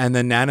 And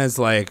then Nana's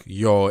like,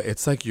 yo,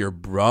 it's like your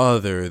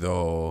brother,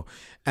 though.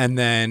 And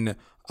then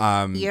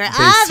your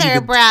other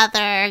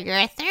brother,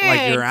 your third,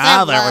 like your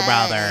other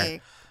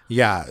brother.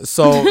 Yeah,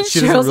 so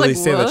she doesn't really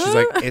say that. She's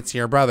like, it's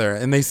your brother.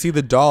 And they see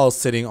the doll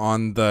sitting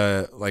on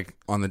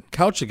the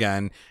couch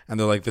again, and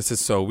they're like, this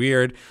is so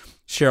weird.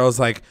 Cheryl's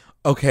like,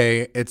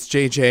 okay, it's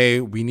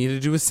JJ. We need to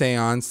do a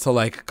seance to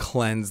like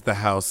cleanse the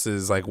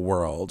house's like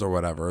world or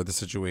whatever, the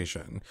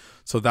situation.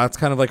 So that's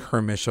kind of like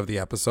her mission of the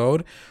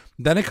episode.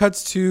 Then it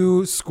cuts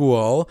to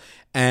school,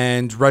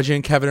 and Reggie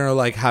and Kevin are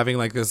like having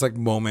like this like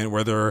moment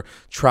where they're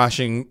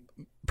trashing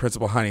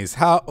Principal Honey's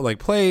house, like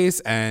place,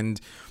 and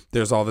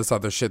there's all this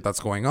other shit that's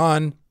going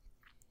on.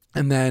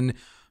 And then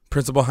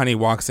Principal Honey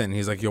walks in, and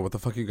he's like, yo, what the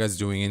fuck are you guys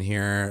doing in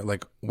here?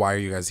 Like, why are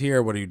you guys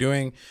here? What are you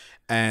doing?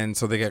 And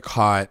so they get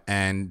caught,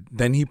 and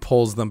then he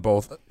pulls them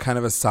both kind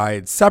of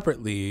aside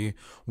separately.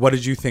 What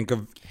did you think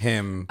of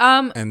him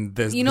and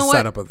this, the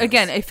setup of this?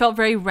 Again, it felt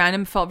very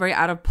random, felt very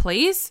out of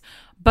place.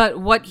 But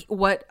what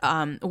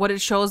it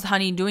shows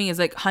Honey doing is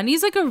like,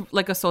 Honey's like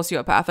a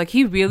sociopath. Like,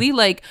 he really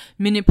like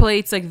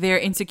manipulates like their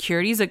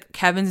insecurities, like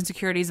Kevin's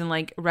insecurities and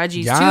like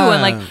Reggie's too.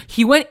 And like,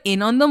 he went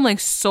in on them like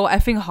so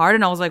effing hard,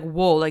 and I was like,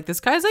 whoa, like this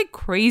guy's like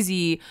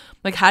crazy.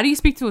 Like, how do you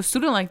speak to a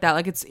student like that?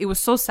 Like, it was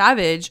so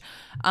savage.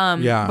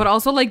 But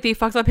also like they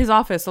fucked up his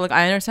office, so like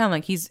I understand,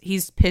 like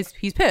he's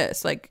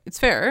pissed. Like, it's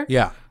fair.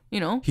 Yeah. You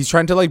know, he's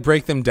trying to like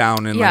break them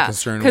down in like a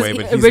certain way,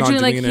 but he's originally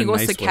not doing it in he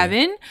goes a nice to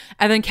Kevin, way.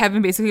 and then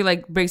Kevin basically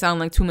like breaks down in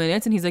like 2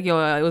 minutes, and he's like, "Yo,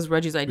 it was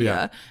Reggie's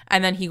idea,"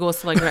 and then he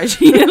goes to like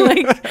Reggie, and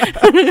like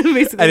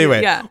basically.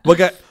 Anyway, we'll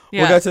get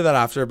to that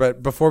after.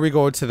 But before we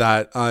go to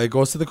that, it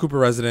goes to the Cooper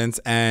residence,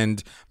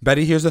 and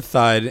Betty hears a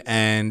thud,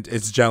 and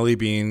it's Jelly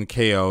being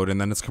KO'd, and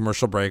then it's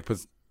commercial break,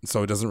 but.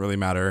 So it doesn't really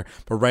matter.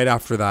 But right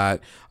after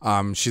that,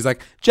 she's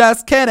like,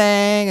 just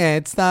kidding.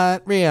 It's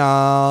not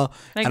real.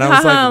 Like, and I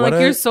was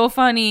like, you're so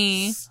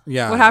funny.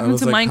 Yeah. What happened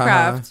to like,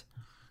 Minecraft?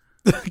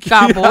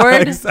 Got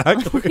bored?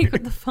 Exactly. Like,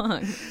 what the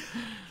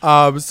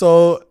fuck?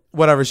 So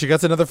whatever. She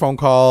gets another phone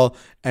call,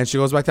 and she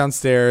goes back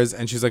downstairs,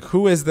 and she's like,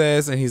 who is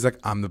this? And he's like,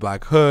 I'm the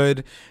Black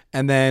Hood.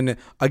 And then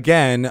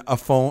again, a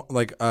phone,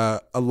 like a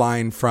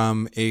line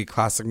from a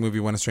classic movie,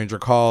 When a Stranger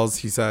Calls.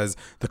 He says,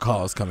 the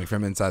call is coming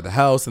from inside the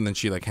house. And then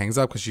she like hangs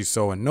up because she's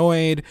so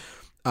annoyed.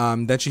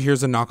 Then she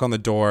hears a knock on the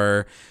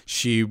door.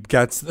 She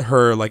gets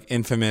her like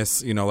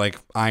infamous, like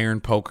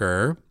iron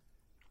poker.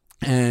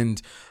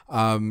 And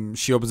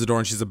she opens the door,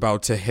 and she's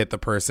about to hit the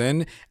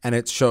person, and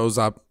it shows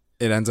up.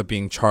 It ends up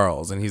being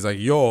Charles, and he's like,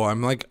 yo,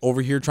 I'm like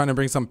over here trying to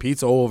bring some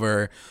pizza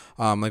over.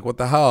 Like, what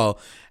the hell?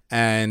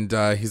 And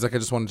he's like, I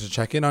just wanted to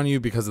check in on you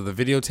because of the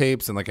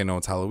videotapes, and like, I know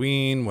it's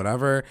Halloween,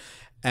 whatever.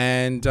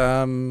 And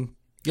so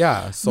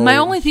my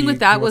only thing with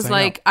that was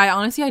like,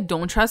 I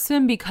don't trust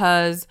him,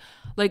 because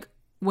like,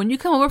 when you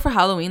come over for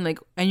Halloween, like,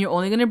 and you're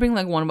only gonna bring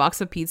like one box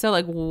of pizza,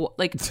 like who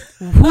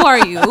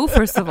are you?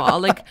 First of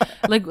all, like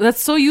that's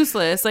so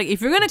useless. Like,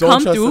 if you're gonna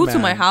come through to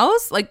my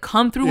house, like,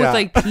 come through with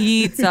like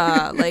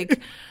pizza,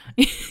 like.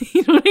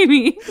 You know what I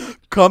mean?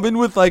 Come in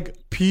with like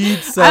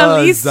pizza.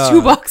 At least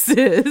 2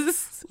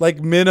 boxes.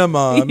 Like,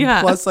 minimum.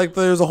 Yeah. Plus, like,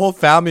 there's a whole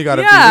family you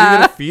gotta feed. You're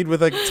gonna feed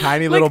with a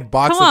tiny little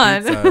box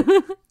of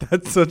pizza.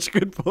 That's such a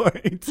good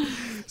point.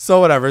 So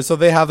whatever. So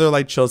they have their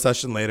like chill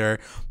session later.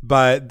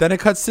 But then it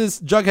cuts to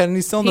Jughead, and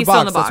he's still in the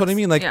box. That's what I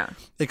mean. Like,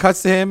 it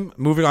cuts to him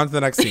moving on to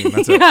the next scene.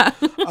 That's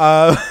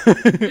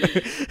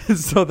it.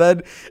 So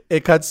then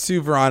it cuts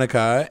to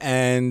Veronica,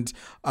 and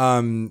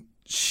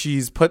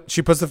she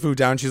puts the food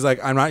down. She's like,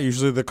 I'm not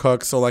usually the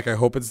cook, so like, I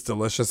hope it's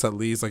delicious, at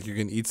least like you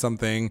can eat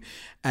something.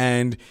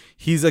 And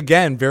he's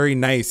again very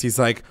nice. He's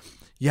like,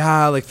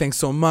 yeah, like, thanks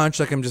so much.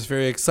 Like, I'm just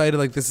very excited.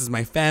 Like, this is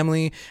my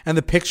family. And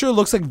the picture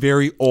looks like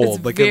very old.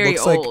 It's like very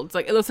it looks old.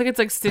 Like it looks like it's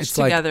like stitched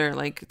together,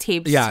 like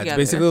taped together. Yeah, it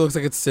basically looks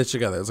like it's stitched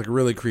together. It's like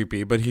really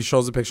creepy. But he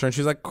shows the picture and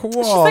she's like, cool,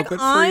 she's like, good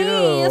for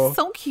you. It's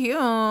so cute.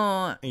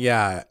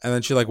 Yeah. And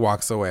then she like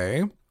walks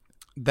away.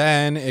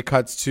 Then it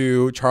cuts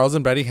to Charles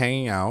and Betty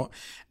hanging out.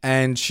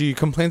 And she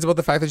complains about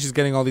the fact that she's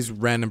getting all these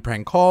random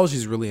prank calls.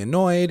 She's really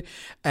annoyed.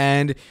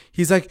 And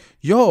he's like,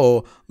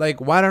 yo,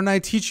 like, why don't I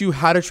teach you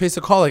how to trace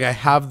a call? Like, I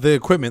have the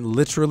equipment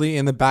literally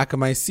in the back of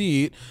my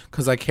seat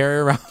because I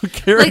carry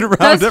it around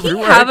does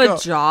everywhere. Does he have a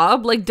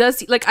job? Like, does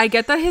he, like, I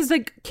get that his,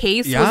 like,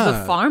 case was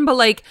the farm, but,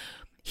 like,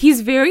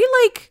 he's very,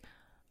 like,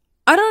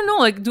 I don't know,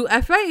 like, do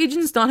FBI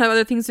agents not have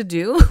other things to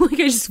do? Like,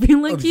 I just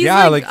feel like he's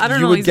like I don't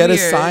know, you would get weird.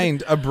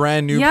 assigned a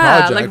brand new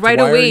project. Like right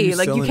away.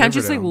 Like you can't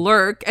just like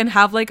lurk and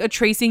have like a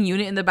tracing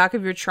unit in the back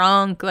of your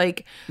trunk.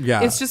 Like,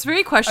 it's just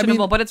very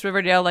questionable. But it's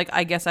Riverdale. Like,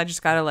 I guess I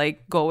just gotta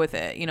like go with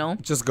it, you know?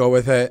 Just go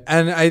with it.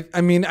 And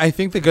I mean, I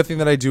think the good thing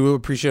that I do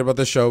appreciate about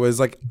the show is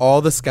like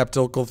all the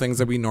skeptical things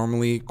that we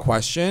normally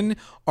question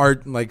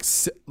are like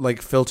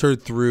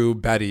filtered through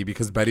Betty,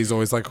 because Betty's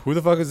always like, who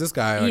the fuck is this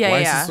guy? Like, why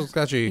is this so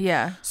sketchy?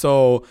 Yeah.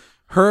 So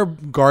her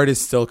guard is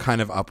still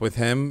kind of up with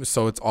him.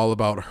 So it's all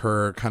about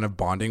her kind of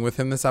bonding with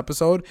him this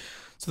episode.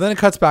 So then it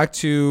cuts back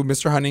to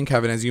Mr. Honey and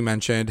Kevin, as you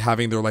mentioned,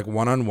 having their like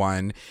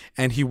one-on-one.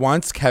 And he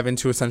wants Kevin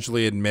to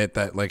essentially admit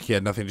that like he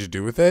had nothing to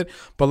do with it.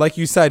 But like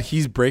you said,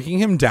 he's breaking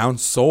him down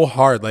so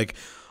hard. Like,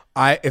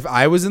 if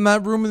I was in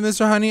that room with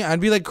Mr. Honey, I'd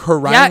be like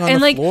crying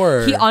on the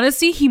floor. He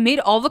honestly, he made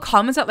all the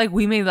comments that like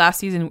we made last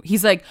season.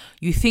 He's like,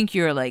 you think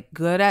you're like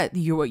good at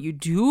what you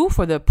do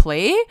for the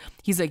play?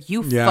 He's like,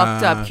 you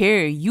fucked up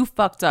Carrie, you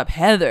fucked up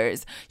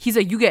Heathers. He's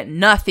like, you get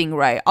nothing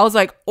right. I was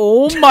like,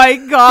 oh my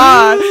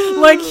God.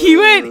 Like he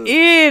went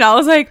in. I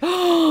was like,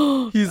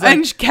 he's like,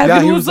 and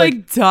Kevin was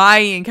like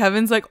dying.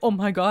 Kevin's like, oh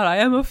my God, I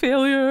am a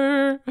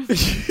failure.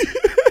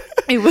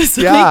 It was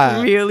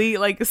like really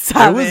like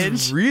savage. It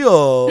was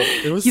real.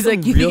 It was. He's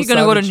like, you think you're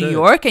gonna go to New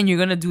York and you're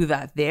gonna do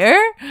that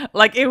there?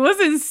 Like it was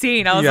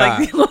insane. I was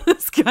like,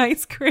 this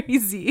guy's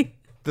crazy.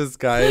 This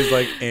guy is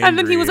like angry. And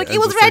then he was like, it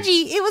was Reggie.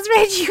 It was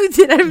Reggie who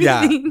did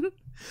everything. Yeah.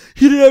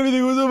 He did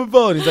everything with the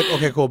phone. He's like,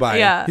 okay, cool, bye.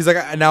 Yeah. He's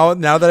like, now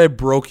that I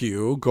broke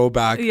you, go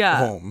back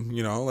home.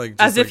 You know, like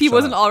just, as if he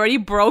wasn't already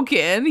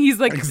broken. He's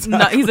like, he's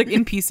like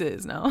in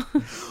pieces now.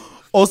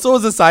 Also,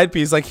 as a side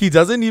piece, like he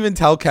doesn't even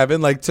tell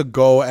Kevin like to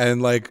go and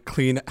like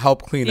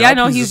help clean up. Yeah,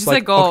 no, he's just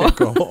like go.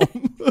 Okay, go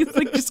home. He's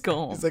like, just go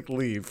home. He's like,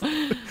 leave.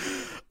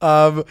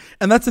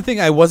 And that's the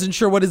thing. I wasn't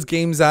sure what his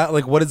game's at,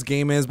 like what his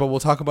game is, but we'll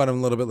talk about him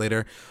a little bit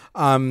later.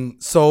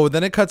 So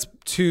then it cuts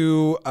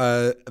to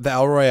the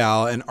El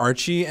Royale, and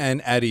Archie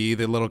and Eddie,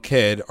 the little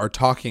kid, are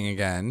talking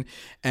again,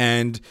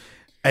 and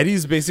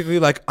Eddie's basically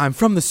like, I'm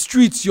from the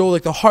streets, yo,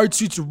 like the hard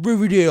streets of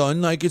Riverdale,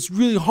 and like it's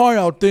really hard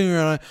out there,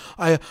 and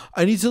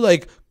I need to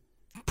like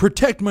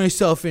protect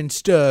myself and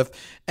stuff.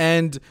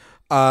 And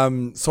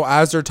so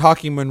as they're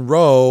talking,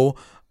 Monroe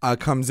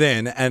comes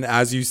in, and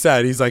as you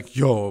said, he's like,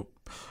 yo,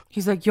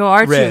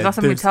 Archie, I got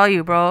something to tell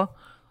you, bro.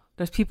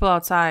 There's people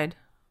outside.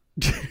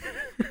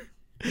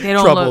 They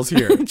don't Trouble's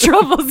here.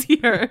 Trouble's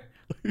here.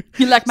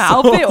 You like my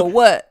outfit or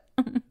what?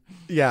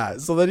 Yeah.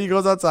 So then he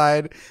goes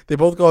outside. They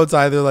both go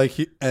outside. They're like,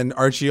 and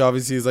Archie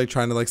obviously is like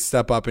trying to like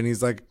step up, and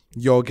he's like,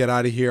 yo, get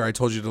out of here. I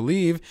told you to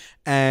leave.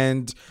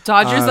 And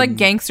Dodger's like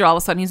gangster all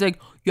of a sudden. He's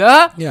like,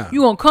 yeah.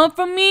 You won't come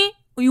from me?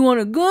 You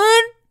want a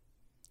gun?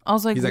 I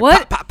was like, what?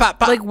 Like, pop, pop,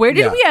 pop. Like, where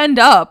did we end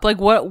up? Like,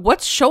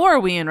 what show are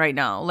we in right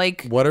now?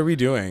 Like, what are we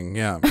doing?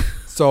 Yeah.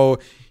 So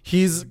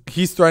he's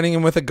threatening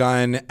him with a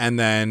gun, and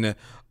then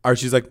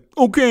Archie's like,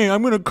 okay,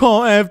 I'm gonna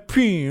call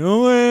FP.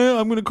 Okay?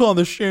 I'm gonna call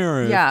the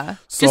sheriff. Yeah.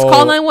 So, just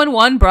call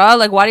 911, bro.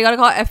 Like, why do you gotta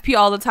call FP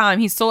all the time?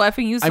 He's so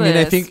effing useless. I mean,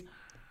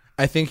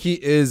 I think he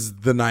is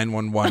the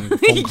 911 phone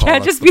He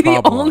can't just be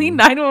the only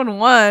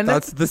 911.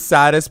 That's the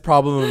saddest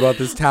problem about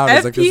this town. FP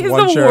is like this is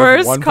one the sheriff,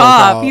 worst one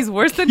cop. He's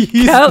worse than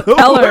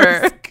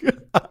Keller.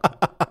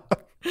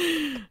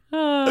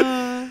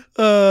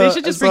 They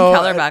should just bring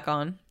Keller back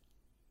on.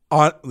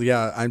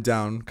 Yeah, I'm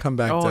down. Come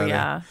back, Daddy.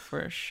 Yeah,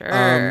 for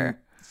sure.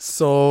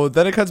 So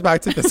then it cuts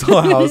back to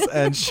Thistle House,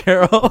 and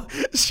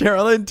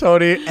Cheryl and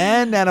Tony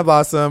and Nana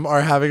Blossom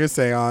are having a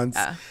seance.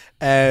 Yeah.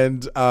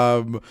 And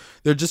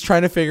they're just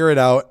trying to figure it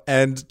out.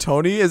 And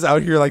Tony is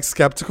out here like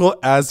skeptical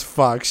as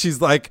fuck.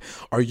 She's like,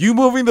 are you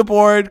moving the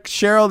board?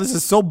 Cheryl, this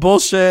is so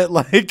bullshit.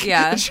 Like,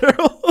 yeah.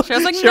 Cheryl's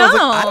like, no.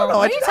 I don't know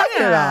what you're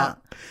talking about.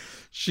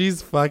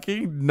 She's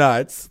fucking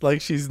nuts.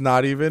 Like, it's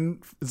not even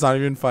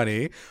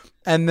funny.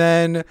 And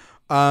then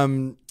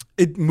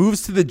it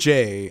moves to the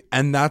J,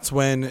 and that's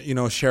when, you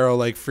know,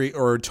 Cheryl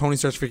or Tony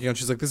starts freaking out.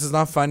 She's like, this is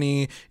not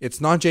funny.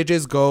 It's not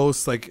JJ's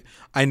ghost. Like,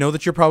 I know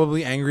that you're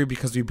probably angry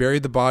because we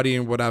buried the body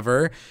and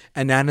whatever.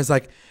 And Nana's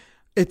like,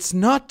 it's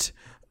not,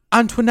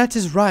 Antoinette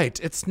is right.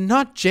 It's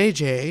not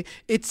JJ.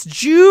 It's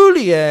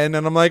Julian.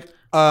 And I'm like,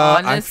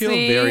 honestly, I feel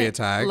very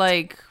attacked.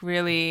 Like,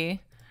 really?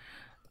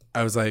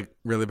 I was like,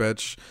 really,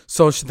 bitch?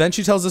 So then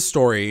she tells a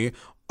story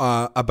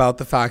about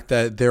the fact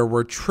that there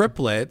were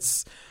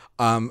triplets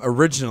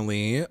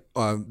originally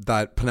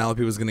that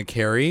Penelope was going to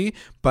carry,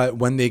 but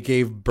when they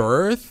gave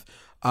birth,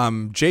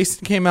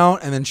 Jason came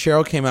out and then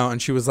Cheryl came out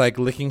and she was like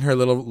licking her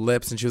little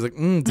lips and she was like,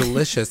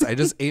 delicious. I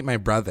just ate my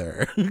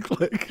brother.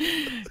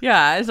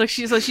 Yeah, it's like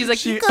she's like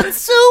she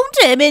consumed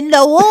him in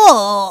the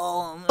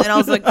womb. And I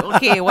was like,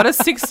 okay, what a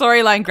sick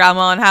storyline,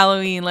 Grandma, on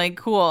Halloween. Like,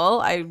 cool.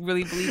 I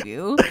really believe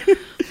you.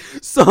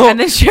 So and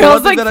then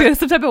Cheryl's like feels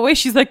some type of way.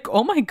 She's like,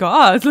 oh my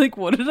God, like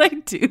what did I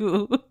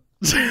do?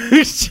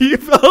 She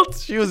felt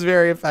she was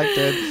very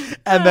affected,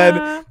 and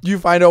then you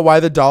find out why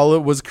the doll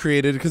was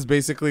created, because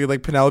basically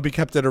like Penelope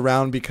kept it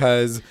around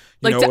because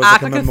like to it was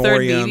act like a third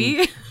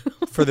baby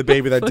for the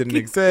baby that didn't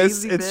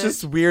exist. It's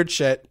just weird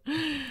shit.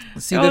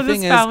 See, the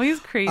thing is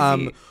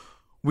crazy.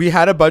 We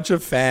had a bunch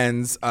of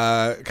fans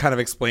kind of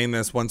explain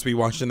this once we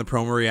watched in the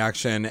promo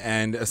reaction,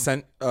 and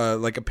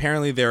like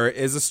apparently there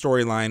is a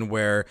storyline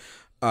where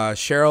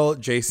Cheryl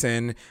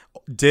Jason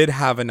did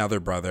have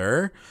another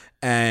brother,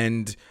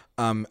 and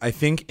I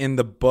think in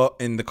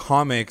the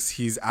comics,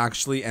 he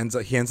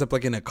ends up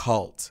like in a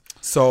cult.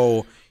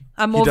 So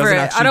I'm over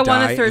it. I don't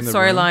want a third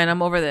storyline.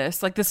 I'm over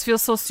this. Like, this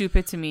feels so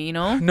stupid to me, you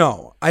know?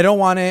 No, I don't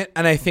want it.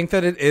 And I think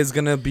that it is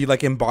going to be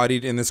like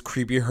embodied in this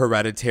creepy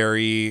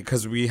Hereditary,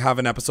 because we have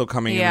an episode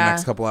coming in the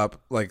next couple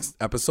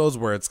episodes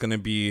where it's going to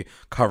be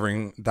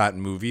covering that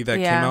movie that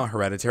came out,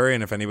 Hereditary.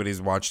 And if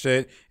anybody's watched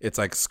it, it's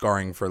like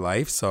scarring for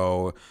life.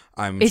 So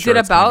I'm sure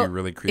it's going to be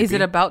really creepy. Is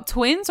it about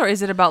twins, or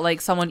is it about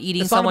like someone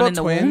eating someone in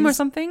the womb or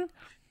something?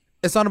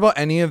 It's not about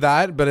any of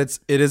that, but it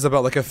is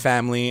about like a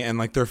family and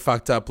like their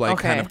fucked up like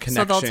kind of connections.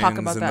 So they'll talk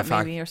about that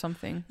maybe or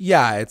something.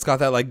 Yeah, it's got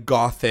that like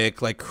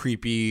gothic, like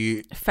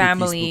creepy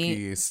family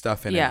spooky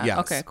stuff in it. Yeah. Yes.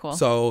 Okay. Cool.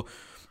 So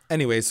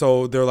anyway,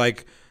 so they're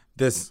like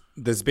this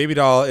baby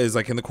doll is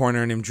like in the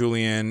corner named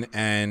Julian,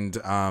 and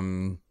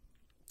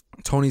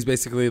Tony's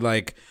basically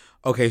like,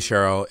 okay,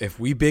 Cheryl, if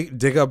we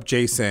dig up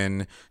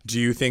Jason,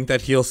 do you think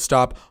that he'll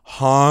stop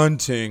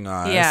haunting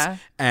us? Yeah.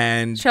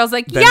 And Cheryl's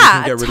like,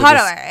 yeah,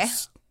 totally.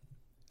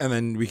 And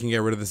then we can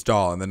get rid of this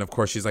doll. And then, of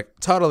course, she's like,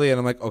 totally. And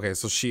I'm like, okay,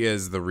 so she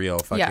is the real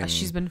fucking... Yeah,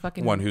 she's been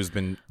fucking... one who's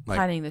been, like,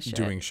 planning this shit.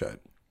 Doing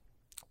shit.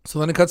 So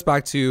then it cuts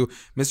back to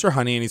Mr.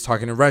 Honey, and he's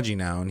talking to Reggie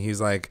now. And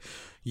he's like,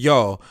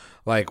 yo,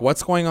 like,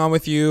 what's going on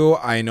with you?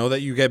 I know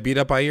that you get beat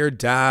up by your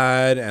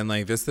dad and,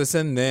 like, this,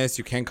 and this.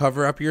 You can't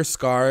cover up your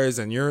scars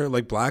and you're,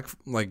 like, black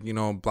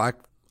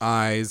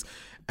eyes.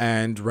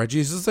 And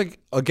Reggie's just like,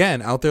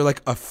 again, out there,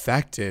 like,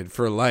 affected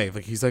for life.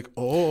 Like, he's like,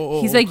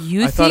 oh... He's like,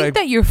 you think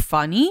that you're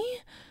funny?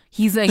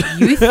 He's like,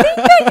 you think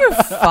that you're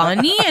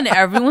funny and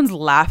everyone's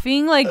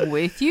laughing like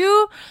with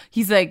you?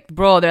 He's like,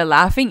 bro, they're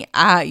laughing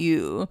at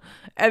you.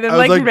 And then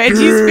like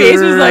Reggie's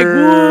face was like,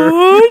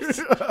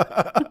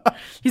 what?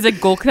 He's like,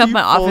 go clean up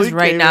my office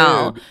right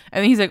now.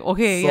 And then he's like,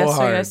 okay,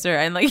 yes sir.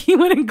 And like he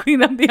went and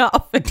cleaned up the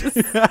office.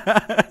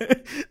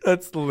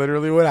 That's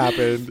literally what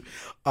happened.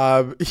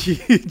 He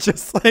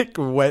just like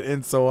went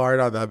in so hard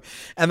on them.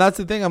 And that's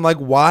the thing. I'm like,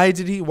 why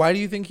do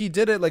you think he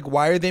did it? Like,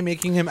 why are they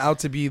making him out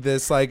to be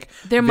this like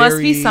there must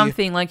be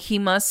something, like he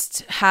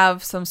must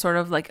have some sort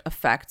of like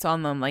effect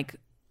on them. Like,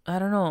 I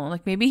don't know.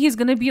 Like maybe he's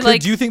gonna be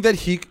like, do you think that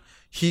he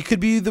could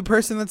be the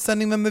person that's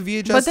sending them the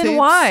VHS But then tapes?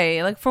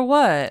 Why? Like for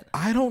what?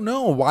 I don't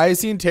know. Why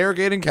is he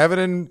interrogating Kevin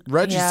and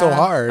Reggie so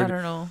hard? I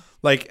don't know.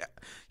 Like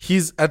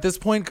he's at this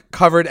point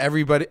covered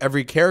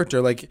every character.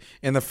 Like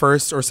in the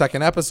first or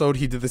second episode,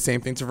 he did the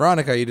same thing to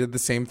Veronica. He did the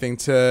same thing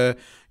to,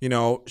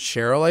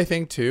 Cheryl, I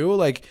think too.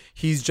 Like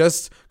he's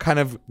just kind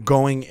of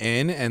going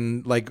in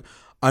and like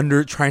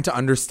trying to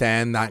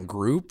understand that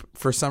group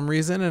for some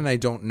reason. And I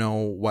don't know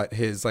what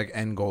his like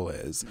end goal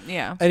is.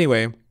 Yeah.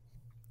 Anyway,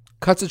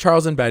 cuts to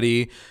Charles and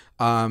Betty,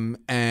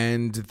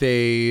 and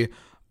they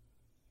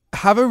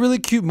have a really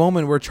cute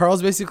moment where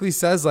Charles basically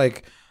says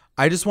like,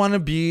 I just want to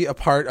be a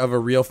part of a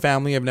real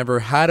family. I've never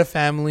had a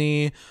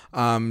family.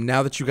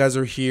 Now that you guys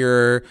are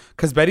here,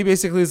 because Betty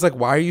basically is like,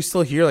 why are you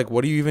still here? Like,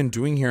 what are you even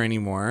doing here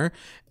anymore?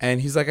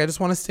 And he's like, I just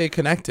want to stay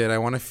connected. I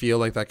want to feel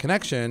like that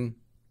connection.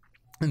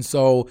 And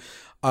so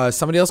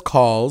somebody else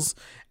calls,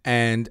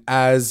 and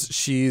as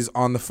she's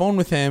on the phone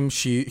with him,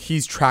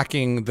 he's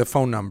tracking the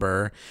phone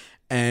number.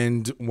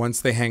 And once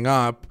they hang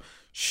up,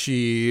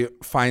 she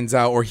finds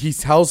out, or he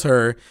tells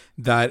her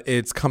that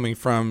it's coming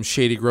from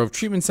Shady Grove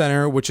Treatment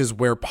Center, which is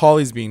where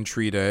Polly's being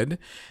treated.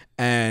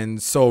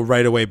 And so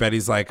right away,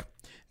 Betty's like,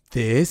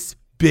 this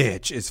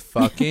bitch is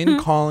fucking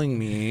calling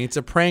me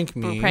to prank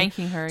me. We're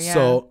pranking her,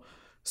 yeah.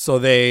 So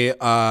they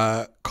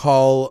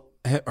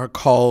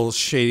call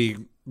Shady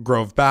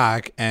Grove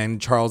back, and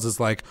Charles is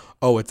like,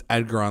 oh, it's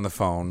Edgar on the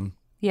phone.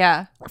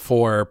 Yeah.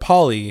 For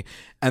Polly.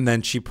 And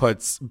then he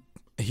puts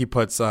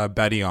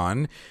Betty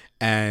on,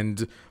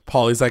 and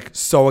Polly's like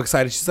so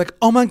excited. She's like,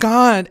 oh my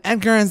God,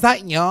 Edgar, is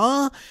that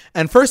you?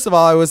 And first of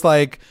all, I was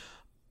like,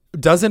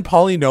 doesn't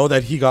Polly know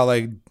that he got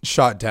like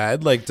shot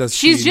dead? Like, does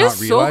she's she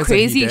just not realize so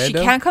crazy? That he did?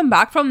 She can't come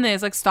back from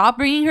this. Like, stop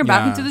bringing her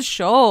back into the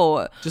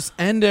show. Just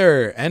end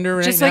her right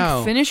now. Just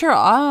like finish her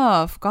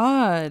off.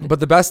 God. But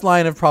the best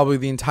line of probably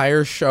the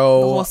entire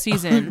show, the whole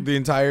season, the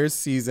entire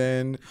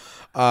season,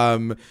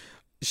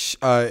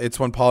 it's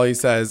when Polly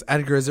says,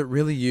 Edgar, is it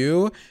really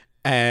you?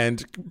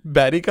 And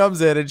Betty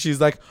comes in and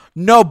she's like,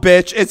 no,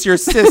 bitch, it's your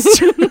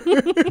sister.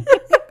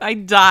 I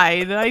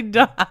died. I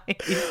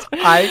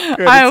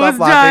was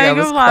dying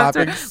of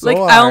laughter. So like,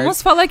 hard. I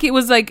almost felt like it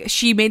was like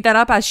she made that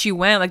up as she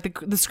went. Like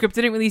the script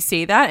didn't really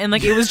say that, and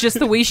like it was just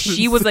the way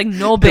she was like,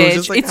 no, bitch,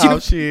 just, like, it's how your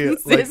she,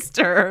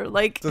 sister.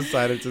 Like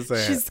decided to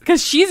say it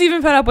because she's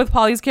even fed up with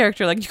Polly's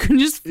character. Like you can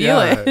just feel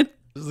it.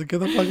 She's like,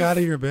 get the fuck out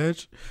of here,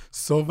 bitch.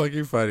 So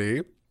fucking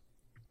funny.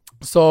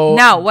 So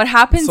now what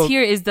happens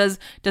here is does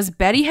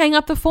Betty hang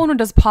up the phone or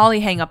does Polly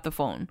hang up the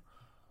phone?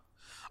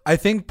 I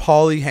think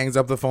Polly hangs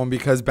up the phone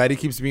because Betty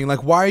keeps being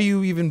like, why are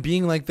you even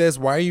being like this?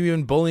 Why are you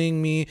even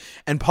bullying me?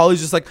 And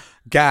Polly's just like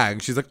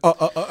gagged. She's like,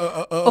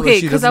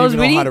 okay, because I was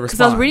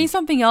reading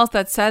something else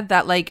that said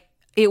that like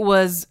it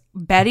was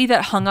Betty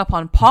that hung up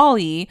on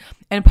Polly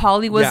and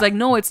Polly was like,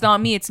 no, it's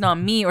not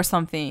me or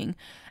something.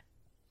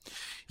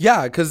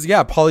 Yeah, because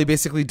Polly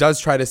basically does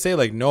try to say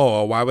like,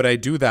 no, why would I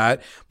do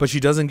that? But she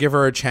doesn't give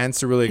her a chance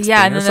to really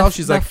explain herself.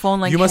 She's like,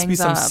 phone, you must be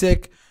some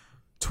sick,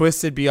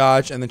 twisted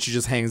biatch, and then she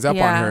just hangs up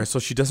on her. So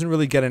she doesn't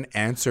really get an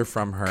answer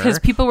from her. Because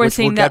people were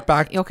saying that.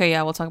 Okay,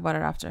 yeah, we'll talk about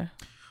it after.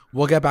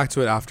 We'll get back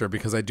to it after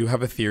because I do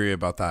have a theory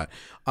about that.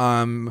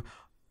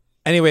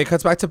 Anyway, it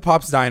cuts back to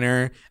Pop's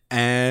diner,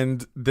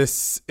 and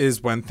this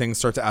is when things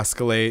start to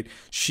escalate.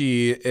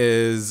 She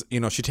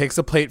takes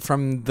a plate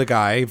from the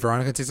guy.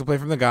 Veronica takes a plate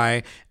from the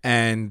guy,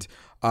 and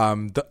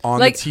the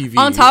TV.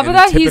 On top of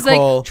that, he's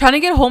like trying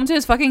to get home to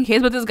his fucking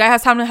kids, but this guy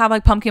has time to have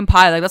like pumpkin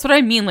pie. Like that's what I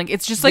mean. Like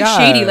it's just like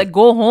shady. Like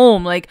go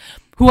home. Like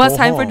who has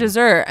time for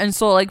dessert? And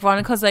so like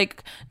Veronica's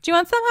like, do you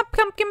want some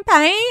pumpkin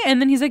pie?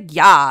 And then he's like,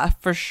 yeah,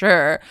 for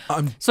sure.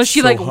 So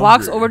she like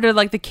walks over to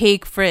like the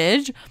cake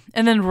fridge,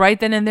 and then right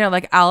then and there,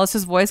 like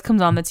Alice's voice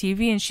comes on the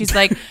TV, and she's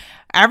like,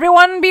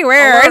 everyone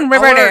beware in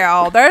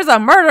Riverdale. There's a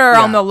murder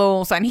on the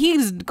loose, and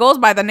he goes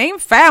by the name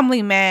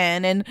Family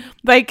Man, and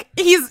like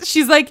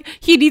she's like,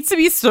 he needs to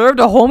be served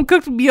a home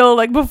cooked meal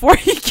like before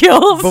he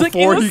kills the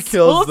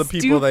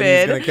people that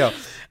he's gonna kill.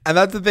 And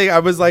that's the thing. I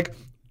was like,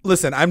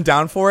 listen, I'm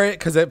down for it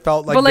because it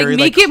felt like, but like very,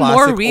 make like, it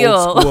more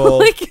real.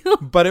 Like,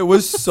 but it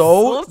was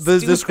so the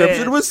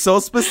description was so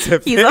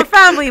specific. He's a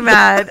family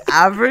man,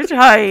 average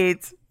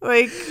height.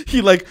 Like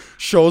he like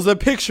shows a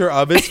picture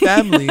of his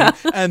family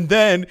and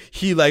then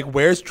he like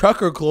wears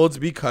trucker clothes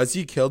because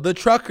he killed the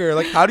trucker.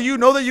 Like how do you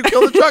know that you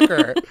killed the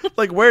trucker?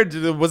 Like where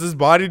was his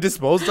body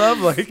disposed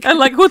of? Like, and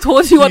like who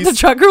told you what the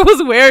trucker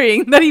was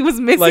wearing, that he was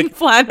missing like,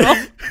 flannel?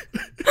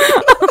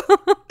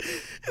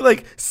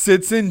 Like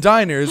sits in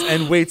diners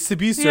and waits to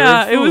be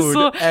served food, it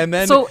was and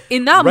then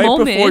in that right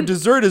moment before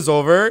dessert is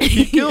over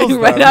he kills them.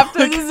 Right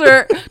after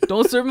dessert,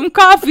 don't serve him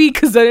coffee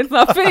because then it's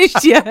not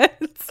finished yet.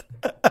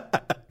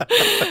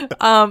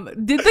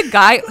 Did the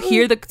guy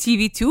hear the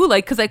TV too?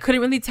 Like, because I couldn't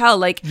really tell.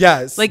 Like,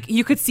 yes, like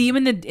you could see him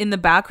in the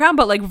background,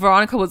 but like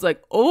Veronica was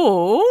like,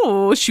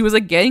 oh, she was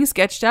like getting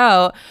sketched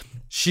out.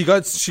 She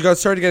got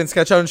started getting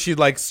sketched out, and she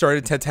like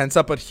started to tense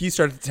up, but he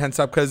started to tense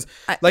up because,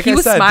 like I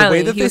said, smiling. The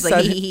way that he they was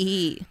said.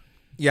 Like,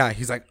 yeah,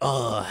 he's like,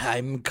 oh,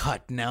 I'm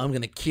cut now. I'm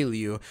going to kill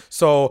you.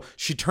 So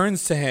she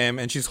turns to him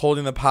and she's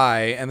holding the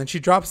pie and then she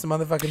drops the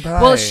motherfucking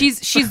pie. Well,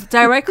 she's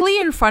directly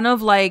in front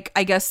of like,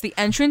 I guess the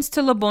entrance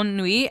to La Bonne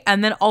Nuit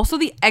and then also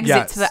the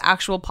exit to the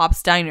actual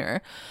Pop's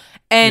diner.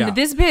 And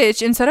this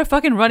bitch, instead of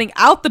fucking running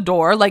out the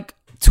door, like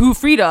to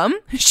freedom,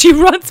 she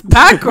runs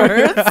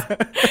backwards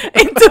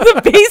into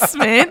the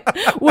basement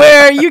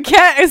where you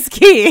can't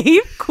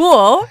escape.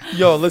 Cool.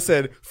 Yo,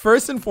 listen,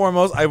 first and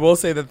foremost, I will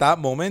say that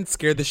moment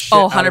scared the shit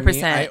out of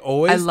me. I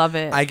love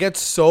it. I get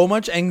so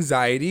much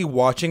anxiety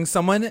watching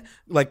someone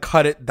like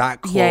cut it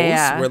that close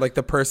where like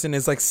the person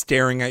is like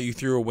staring at you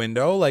through a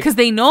window. Like, because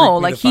they know,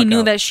 like he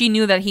knew that she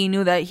knew that he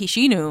knew that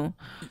she knew.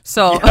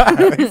 So,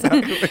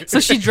 exactly. So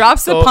she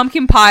drops the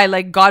pumpkin pie.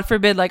 Like, God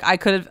forbid, like I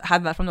could have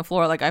had that from the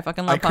floor. Like I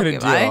fucking love pumpkin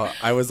pie.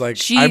 I was like,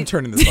 I'm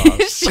turning this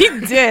off. She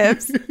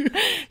dips.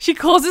 She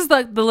closes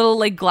the little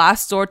like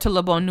glass door to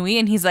La Bonne Nuit,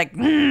 and he's like,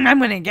 I'm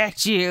gonna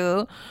get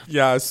you.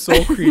 Yeah,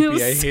 so creepy.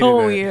 I hated it.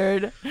 So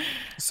weird.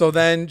 So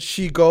then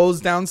she goes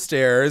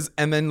downstairs,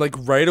 and then like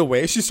right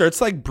away she starts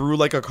to like brew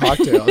like a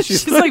cocktail.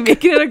 She's like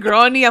making it a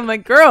grogny. I'm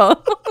like,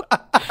 girl,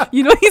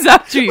 you know he's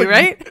after you,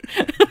 right?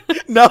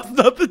 Not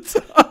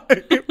the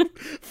time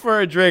for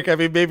a drink. I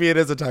mean, maybe it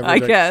is a time for a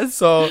drink. I guess.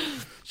 So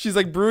she's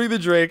like brewing the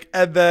drink,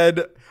 and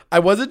then I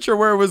wasn't sure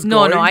where it was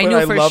going. No, I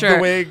knew for sure.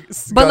 The way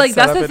but like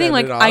that's the thing.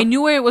 Like I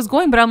knew where it was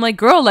going, but I'm like,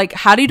 girl, like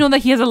how do you know that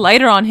he has a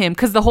lighter on him?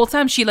 Because the whole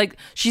time she's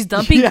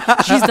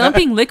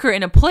dumping liquor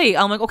in a plate.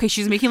 I'm like, okay,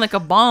 she's making like a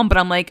bomb, but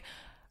I'm like,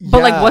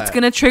 but like what's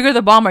gonna trigger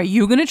the bomb? Are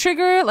you gonna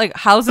trigger it? Like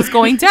how's this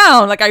going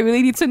down? Like I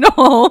really need to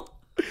know.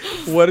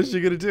 What is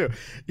she gonna do?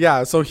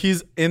 Yeah, so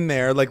he's in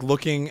there like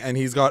looking, and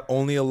he's got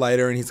only a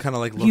lighter, and he's kind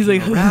of like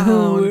looking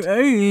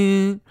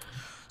around.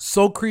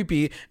 So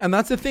creepy. And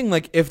that's the thing,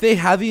 like if they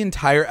had the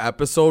entire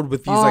episode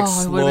with these like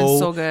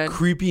slow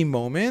creepy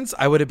moments,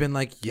 I would have been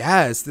like,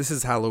 yes, this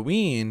is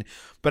Halloween.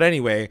 But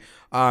anyway,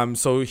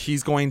 so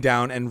he's going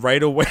down, and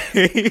right away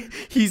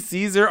he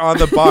sees her on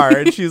the bar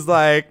and she's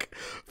like,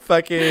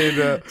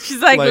 fucking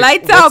she's like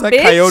lights out,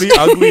 bitch. Coyote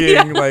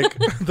uglying like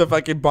the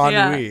fucking Bon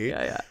Nuit.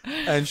 Yeah.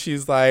 And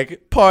she's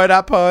like, pour it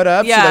up.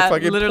 Yeah, she like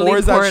fucking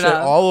pours that shit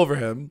all over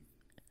him.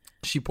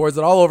 She pours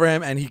it all over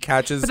him, and he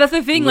catches. But that's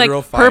the thing, like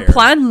fire. Her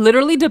plan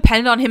literally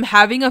depended on him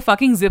having a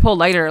fucking Zippo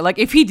lighter. Like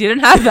if he didn't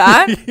have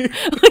that,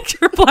 like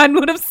her plan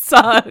would have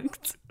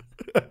sucked.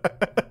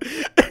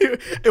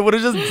 It would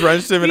have just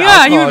drenched him in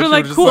alcohol. Yeah, he would have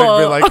like just, cool.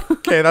 Been like,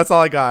 okay, that's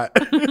all I got.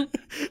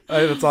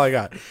 That's all I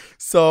got.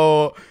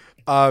 So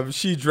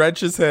she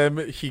drenches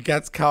him. He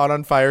gets caught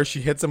on fire.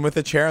 She hits him with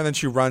a chair, and then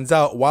she runs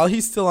out. While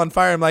he's still on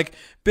fire, I'm like,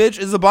 bitch,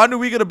 is the Bon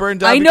Nuit gonna burn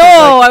down? I know.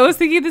 Like, I was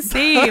thinking the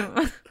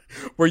same.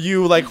 Were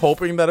you like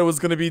hoping that it was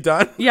gonna be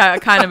done? Yeah,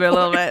 kind of a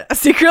little bit.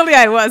 Secretly,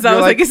 I was. I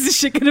was like, is this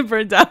shit gonna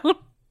burn down?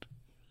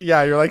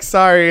 Yeah, you're like,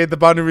 sorry, the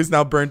Bon Nuit's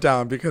now burnt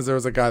down because there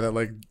was a guy that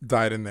like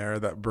died in there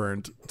that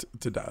burned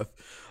to death.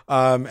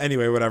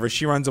 Anyway, whatever.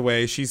 She runs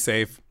away. She's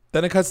safe.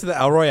 Then it cuts to the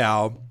El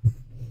Royale.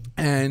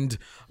 And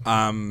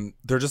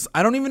they're just,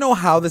 I don't even know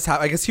how this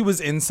happened. I guess he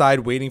was inside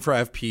waiting for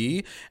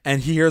FP,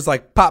 and he hears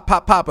like pop,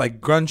 pop, pop,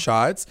 like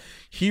gunshots.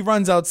 He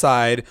runs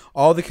outside.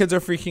 All the kids are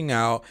freaking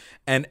out,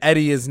 and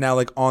Eddie is now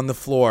like on the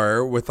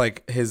floor with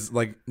like his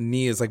like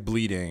knee is like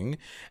bleeding.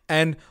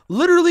 And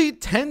literally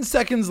 10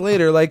 seconds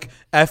later, like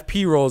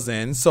FP rolls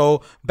in.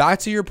 So back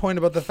to your point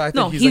about the fact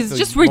that he's like,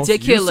 just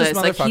ridiculous.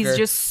 Like he's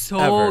just so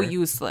ever.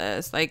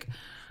 useless. Like,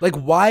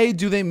 why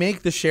do they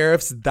make the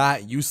sheriffs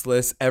that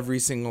useless every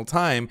single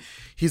time?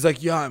 He's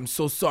like, yeah, I'm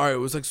so sorry. It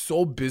was like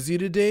so busy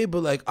today,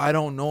 but like, I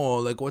don't know,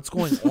 like what's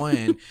going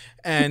on.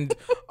 And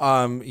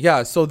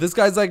yeah, so this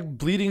guy's like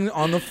bleeding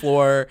on the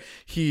floor.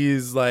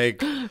 He's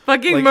like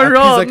fucking like,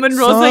 Monroe's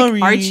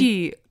like,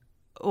 Archie,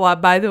 well,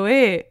 by the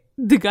way,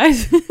 the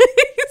guy's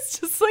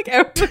it's just like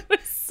everyone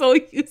is so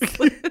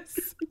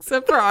useless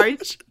except for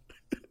Archie.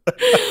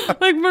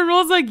 Like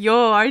Monroe's like,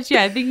 yo, Archie,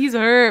 I think he's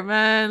hurt,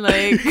 man.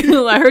 Like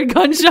I heard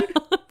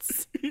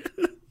gunshots.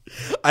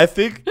 I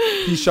think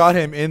he shot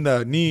him in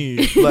the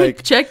knee.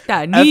 Like check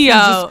that knee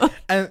out.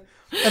 And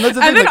that's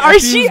the and thing, then like,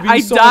 Archie,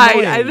 I so died.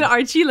 annoying. And then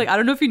Archie, like, I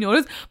don't know if you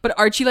noticed, but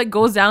Archie like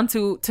goes down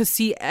to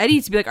see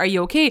Eddie to be like, are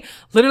you okay?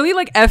 Literally,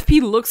 like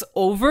FP looks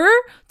over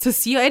to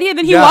see Eddie, and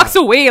then he walks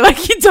away. Like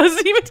he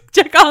doesn't even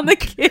check on the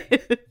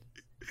kid.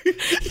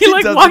 he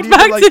like walked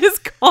back to his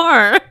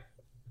car.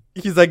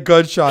 He's like,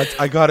 gunshots.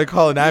 I gotta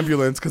call an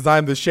ambulance because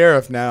I'm the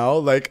sheriff now.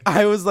 Like,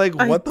 I was like,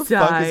 what the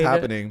fuck is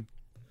happening?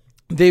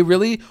 They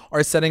really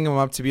are setting him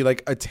up to be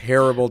like a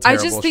terrible I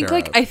just think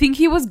sheriff. like I think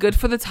he was good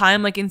for the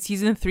time, like in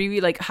season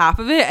 3, like half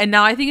of it, and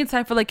now I think it's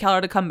time for like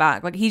Keller to come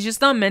back. Like he's just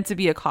not meant to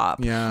be a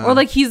cop, or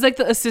like he's like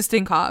the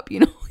assistant cop,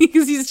 you know,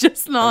 because he's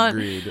just not.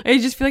 Agreed. I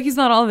just feel like he's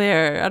not all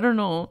there. I don't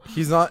know.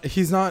 He's not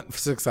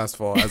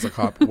successful as a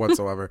cop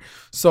whatsoever.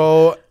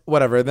 So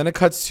whatever. Then it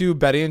cuts to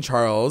Betty and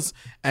Charles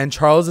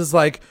is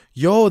like,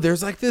 yo,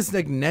 there's like this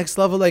like next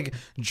level like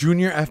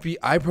junior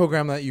FBI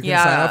program that you can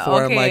sign up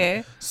for. Okay. I'm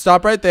like,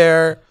 stop right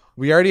there.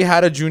 We already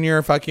had a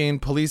junior fucking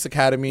police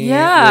academy with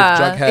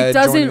Jughead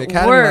joining the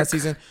academy last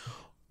season.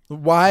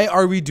 Why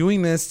are we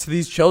doing this to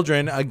these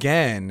children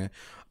again?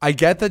 I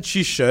get that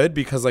she should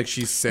because like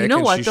she's sick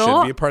she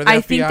should be a part of the FBI.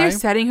 I think they're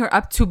setting her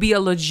up to be a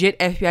legit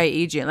FBI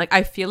agent. Like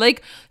I feel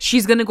like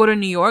she's gonna go to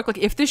New York. Like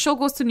if this show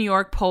goes to New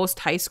York post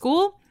high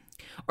school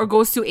or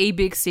goes to a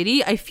big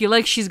city, I feel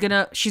like she's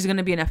gonna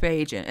be an FBI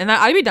agent, and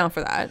I'd be down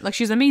for that. Like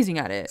she's amazing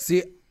at it.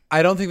 See,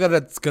 I don't think that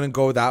it's going to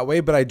go that way,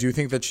 but I do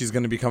think that she's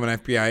going to become an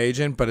FBI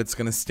agent, but it's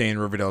going to stay in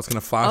Riverdale. It's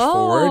going to flash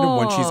forward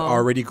when she's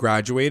already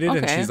graduated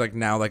and she's like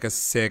now like a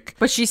sick,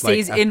 but she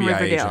stays like, in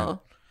Riverdale. Agent.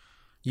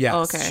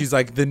 Yes. She's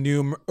like the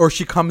new, or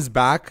she comes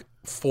back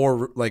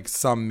for like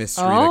some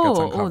mystery that gets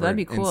uncovered that'd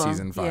be cool. in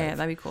season 5. Yeah,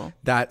 that'd be cool.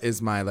 That is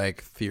my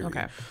like theory.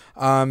 Okay.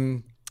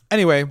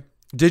 Anyway,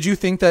 did you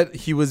think that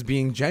he was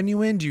being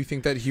genuine? Do you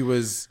think that he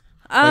was...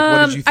 Like,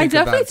 what did you think I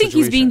definitely think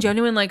he's being situation?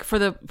 genuine, like for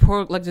the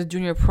the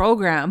junior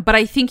program, but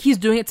I think he's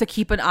doing it to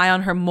keep an eye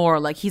on her more.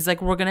 Like he's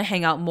like, we're gonna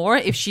hang out more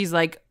if she's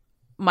like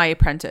my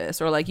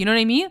apprentice, or like, you know what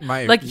I mean?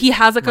 Like he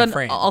has like an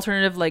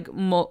alternative like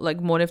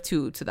motive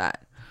to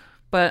that.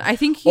 But I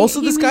think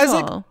this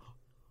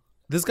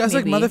guy's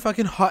like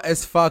motherfucking hot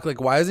as fuck.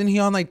 Like, why isn't he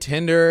on like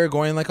Tinder,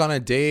 going like on a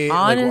date,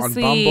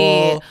 honestly, like on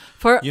Bumble?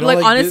 For you know,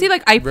 like honestly,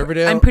 like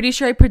I'm pretty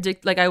sure I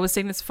predict. Like I was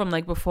saying this from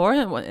like before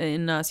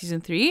in season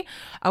 3.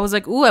 I was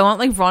like, ooh, I want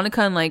like Veronica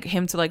and like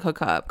him to like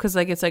hook up because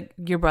like it's like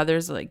your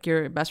brother's like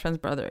your best friend's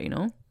brother, you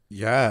know?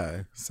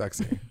 Yeah,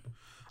 sexy.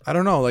 I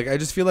don't know. Like I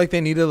just feel like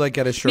they need to like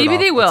get a shirt. Maybe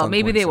off they will.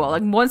 Maybe they will.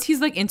 Like once he's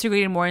like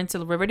integrated more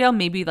into Riverdale,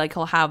 maybe like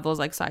he'll have those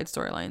like side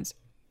storylines.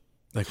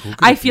 Like,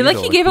 I feel like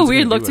he gave a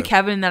weird look to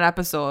Kevin in that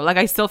episode. Like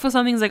I still feel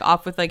something's like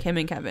off with like him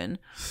and Kevin.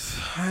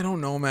 I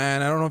don't know,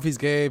 man. I don't know if he's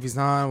gay, if he's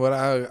not. What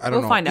I don't know.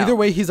 We'll find out. Either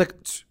way, he's like.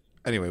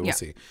 Anyway, we'll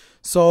see.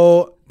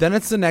 So then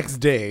it's the next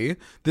day.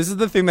 This is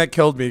the thing that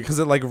killed me because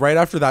it like right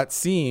after that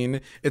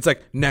scene, it's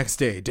like next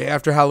day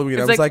after Halloween.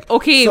 It's I was like,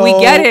 okay, so we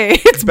get it.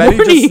 It's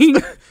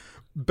morning.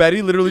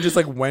 Betty literally just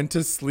like went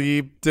to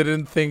sleep,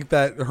 didn't think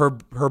that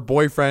her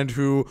boyfriend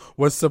who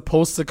was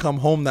supposed to come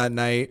home that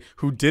night,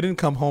 who didn't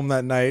come home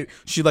that night,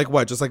 she like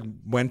what, just like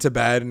went to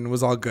bed and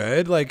was all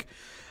good. Like,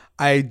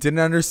 I didn't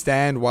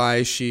understand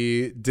why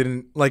she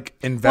didn't like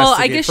investigate. Well,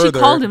 I guess further.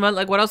 she called him.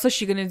 Like, what else is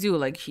she gonna do?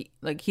 Like he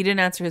didn't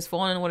answer his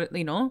phone, and what,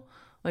 you know,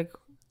 like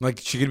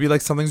she could be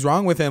like, something's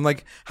wrong with him.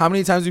 Like, how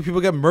many times do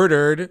people get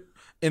murdered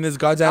in this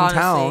goddamn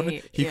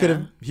town? He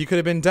could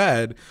have been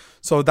dead.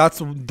 So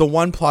that's the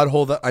one plot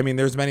hole that, I mean,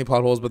 there's many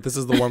plot holes, but this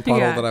is the one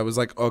plot hole that I was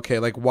like, okay,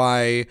 like,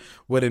 why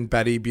wouldn't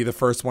Betty be the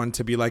first one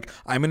to be like,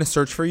 I'm going to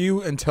search for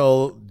you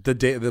until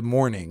the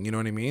morning, you know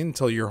what I mean?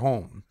 Until you're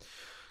home.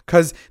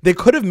 Because they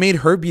could have made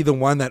her be the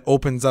one that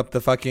opens up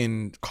the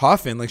fucking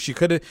coffin. Like, she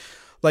could have,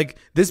 like,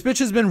 this bitch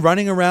has been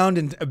running around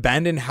in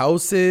abandoned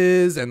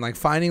houses and like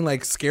finding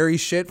like scary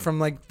shit from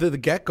like the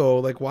get-go.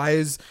 Like, why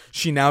is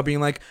she now being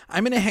like,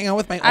 I'm gonna hang out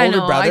with my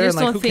older brother and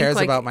like, who cares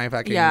about my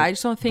fucking I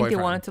just don't think boyfriend.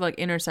 They wanted to like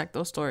intersect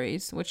those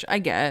stories, which I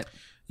get.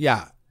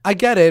 Yeah, I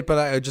get it, but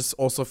I just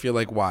also feel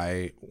like,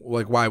 why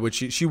would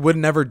she would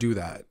never do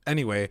that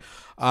anyway.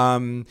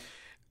 Then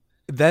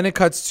it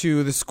cuts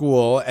to the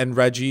school and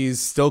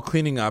Reggie's still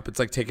cleaning up. It's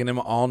like taking him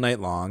all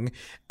night long,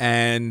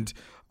 and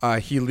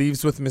he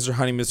leaves with Mr.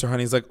 Honey. Mr.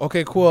 Honey's like,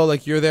 okay, cool.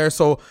 Like, you're there.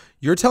 So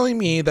you're telling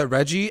me that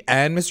Reggie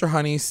and Mr.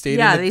 Honey stayed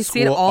in the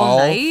school all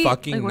night?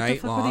 Fucking like, night what the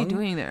fuck long. were they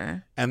doing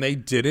there? And they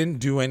didn't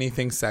do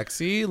anything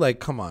sexy? Like,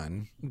 come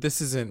on.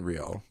 This isn't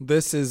real.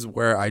 This is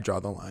where I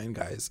draw the line,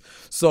 guys.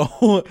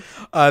 So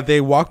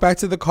they walk back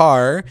to the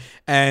car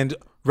and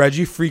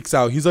Reggie freaks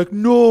out. He's like,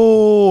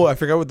 no. I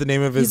forgot what the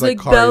name of his like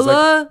car is.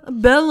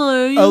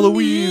 Bella,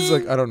 Eloise.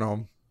 Like, I don't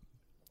know.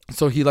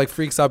 So he like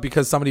freaks out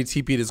because somebody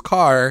TP'd his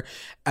car,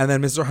 and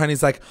then Mr.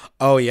 Honey's like,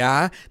 oh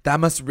yeah,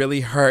 that must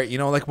really hurt, you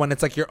know, like when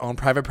it's like your own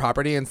private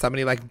property and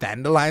somebody like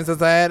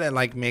vandalizes it and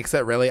like makes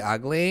it really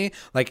ugly,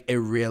 like it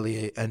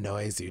really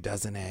annoys you,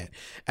 doesn't it?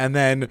 And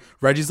then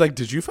Reggie's like,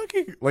 did you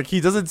fucking, like, he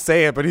doesn't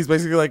say it, but he's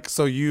basically like,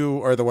 so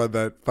you are the one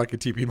that fucking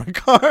TP'd my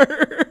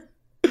car.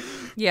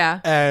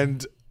 Yeah.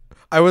 And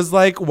I was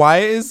like, why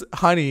is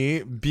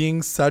Honey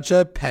being such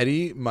a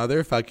petty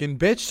motherfucking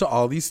bitch to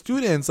all these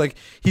students? Like,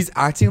 he's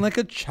acting like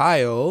a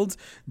child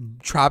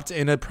trapped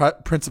in a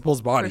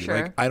principal's body. For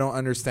sure. Like, I don't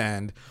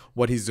understand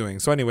what he's doing.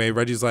 So anyway,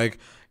 Reggie's like,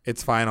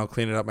 it's fine, I'll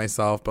clean it up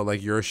myself, but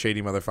like, you're a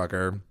shady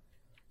motherfucker.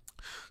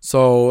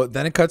 So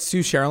then it cuts to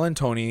Cheryl and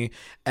Tony,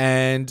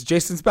 and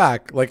Jason's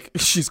back. Like,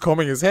 she's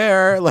combing his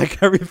hair,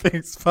 like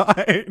everything's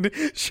fine.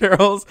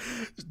 Cheryl's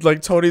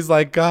like, Tony's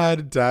like,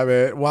 God damn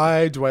it,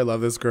 why do I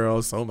love this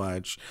girl so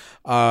much?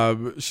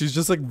 She's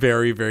just like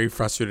very, very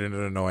frustrated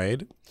and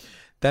annoyed.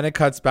 Then it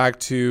cuts back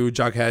to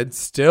Jughead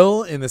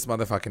still in this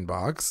motherfucking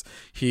box.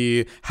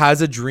 He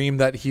has a dream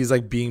that he's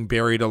like being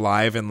buried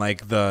alive and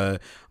like the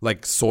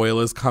like soil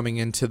is coming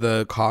into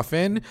the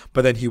coffin,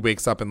 but then he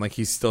wakes up and like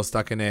he's still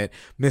stuck in it.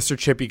 Mr.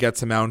 Chippy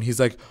gets him out and he's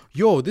like,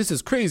 yo, this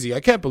is crazy. I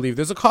can't believe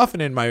there's a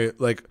coffin in my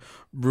like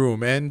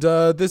room and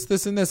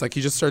this and this. Like,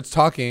 he just starts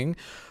talking.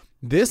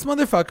 This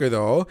motherfucker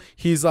though,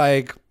 he's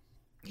like,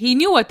 he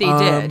knew what they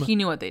did. He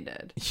knew what they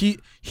did. He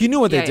knew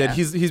what they did. Yeah.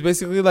 He's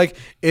basically like,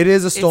 it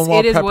is a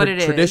Stonewall Prepper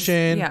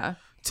tradition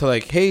to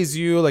like haze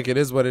you. Like, it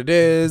is what it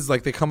is.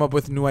 Like, they come up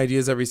with new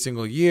ideas every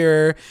single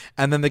year.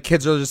 And then the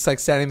kids are just like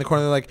standing in the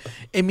corner. They're like,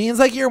 it means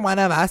like you're one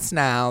of us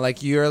now.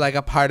 Like, you're like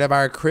a part of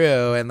our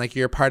crew and like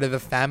you're part of the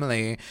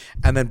family.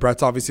 And then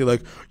Brett's obviously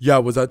like, yeah,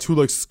 was that too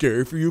like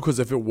scary for you? Because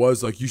if it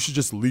was, like, you should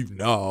just leave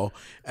now.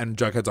 And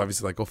Jughead's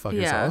obviously like, go fuck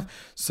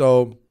yourself.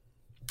 So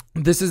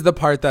this is the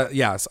part that,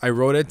 yes, I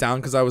wrote it down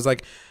because I was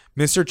like,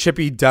 Mr.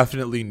 Chippy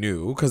definitely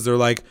knew, because they're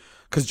like,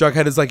 because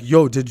Jughead is like,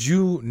 yo, did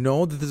you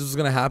know that this was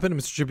going to happen? And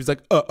Mr. Chippy's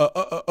like,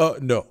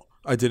 no,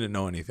 I didn't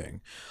know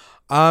anything.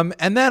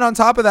 And then on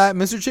top of that,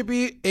 Mr.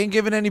 Chippy ain't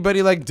giving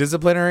anybody like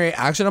disciplinary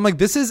action. I'm like,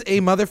 this is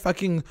a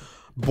motherfucking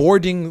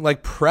boarding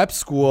like prep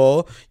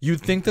school.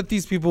 You'd think that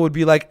these people would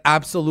be like,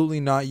 absolutely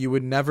not, you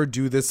would never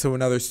do this to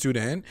another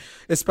student,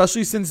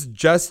 especially since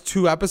just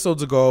 2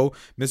 episodes ago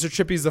Mr.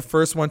 Chippy's the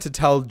first one to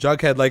tell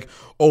Jughead like,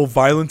 oh,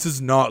 violence is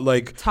not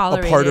like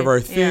tolerated. A part of our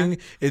thing.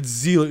 It's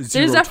zero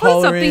there's definitely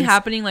tolerance. Something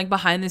happening like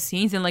behind the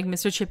scenes, and like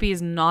Mr. Chippy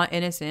is not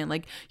innocent.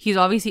 Like, he's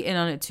obviously in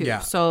on it too.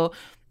 So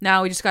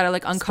now we just gotta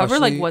like uncover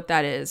like what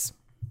that is.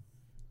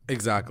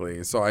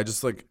 Exactly. So I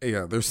just like,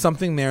 yeah, there's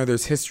something there.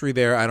 There's history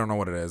there. I don't know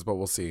what it is, but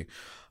we'll see.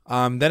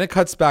 Then it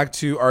cuts back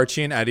to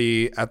Archie and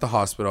Eddie at the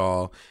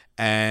hospital.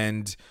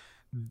 And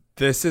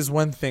this is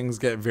when things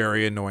get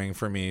very annoying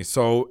for me.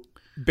 So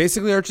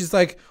basically Archie's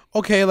like,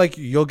 okay, like,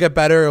 you'll get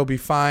better. It'll be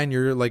fine.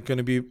 You're like going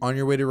to be on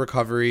your way to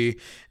recovery.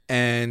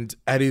 And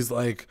Eddie's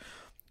like,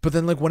 but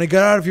then like, when I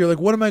get out of here, like,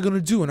 what am I going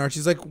to do? And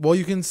Archie's like, well,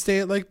 you can stay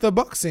at like the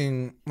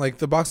boxing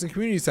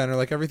community center.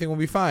 Like, everything will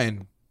be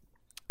fine.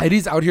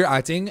 Eddie's out here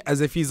acting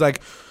as if he's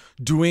like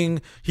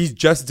he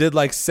just did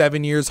like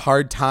 7 years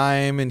hard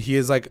time and he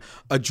is like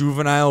a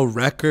juvenile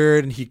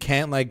record and he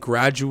can't like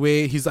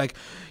graduate. He's like,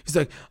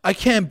 I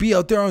can't be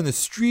out there on the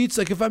streets.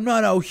 Like, if I'm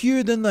not out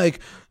here, then like,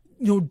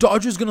 you know,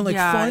 Dodger's gonna like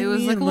find me. It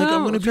was like and a like, little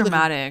I'm gonna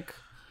dramatic. be like,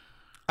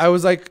 I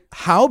was like,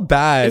 how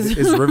bad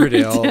is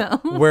Riverdale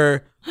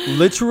where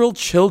literal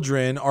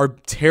children are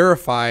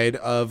terrified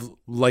of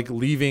like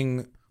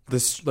leaving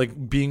this,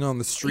 like being on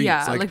the streets?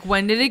 Yeah, like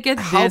when did it get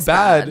how this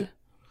bad?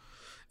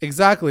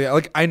 Exactly.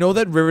 Like, I know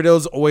that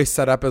Riverdale's always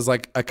set up as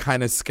like a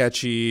kind of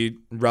sketchy,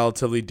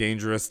 relatively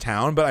dangerous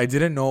town, but I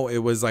didn't know it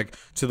was like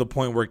to the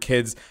point where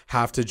kids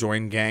have to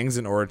join gangs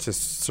in order to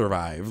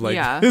survive. Like,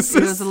 yeah, it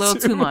was a little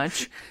too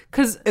much.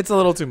 It's a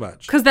little too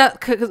much. Cause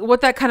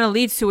what that kind of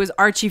leads to is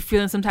Archie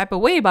feeling some type of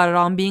way about it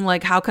all and being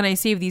like, how can I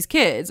save these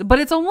kids? But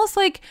it's almost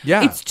like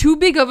it's too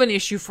big of an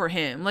issue for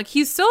him. Like,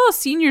 he's still a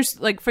senior,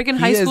 like freaking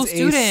high school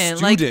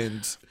student. Like,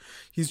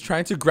 he's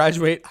trying to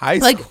graduate high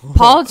school. Like,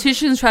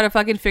 politicians try to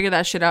fucking figure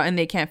that shit out and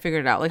they can't figure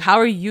it out. Like, how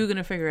are you going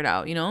to figure it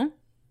out, you know?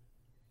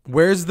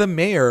 Where's the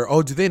mayor?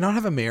 Oh, do they not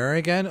have a mayor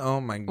again?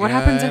 Oh, my God. What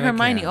happened to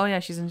Hermione? Oh, yeah,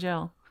 she's in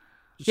jail.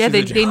 They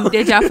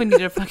definitely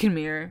need a fucking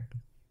mayor.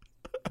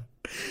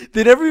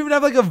 They never even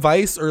have, like, a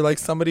vice or, like,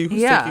 somebody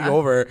who's taking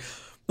over.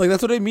 Like,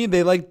 that's what I mean.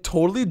 They, like,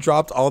 totally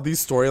dropped all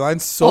these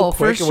storylines so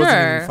quick. For it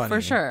wasn't even funny.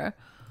 For sure.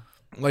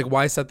 Like,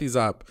 why set these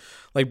up?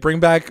 Like, bring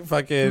back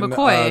fucking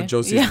McCoy.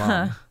 Josie's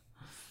mom.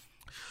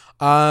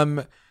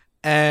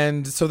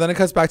 And so then it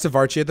cuts back to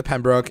Varchi at the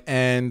Pembroke,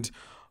 and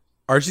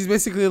Archie's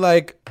basically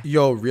like,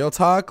 yo, real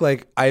talk,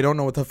 like, I don't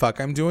know what the fuck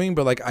I'm doing,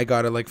 but like, I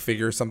gotta like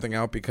figure something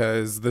out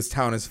because this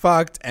town is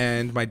fucked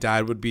and my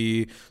dad would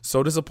be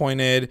so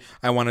disappointed.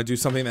 I want to do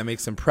something that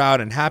makes him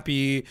proud and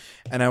happy.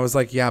 And I was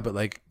like, yeah, but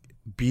like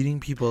beating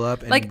people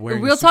up and like,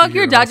 wearing real talk,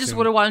 your dad just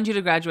would have wanted you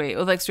to graduate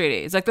with like straight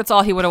A's. Like, that's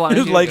all he would have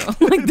wanted you like, to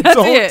do. Like,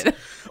 that's it.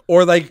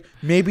 Or like,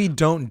 maybe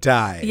don't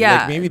die. Yeah,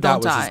 like, maybe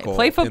that was his goal.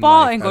 Play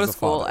football and go to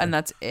school, and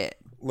that's it.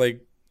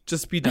 Like,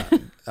 just be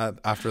done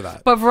after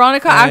that. But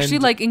Veronica actually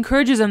like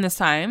encourages him this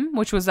time,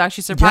 which was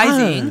actually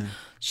surprising. Yeah.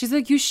 She's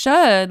like, you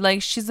should.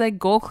 Like, she's like,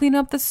 go clean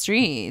up the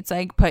streets.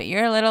 Like, put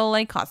your little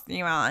like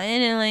costume on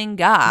and like,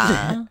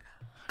 go.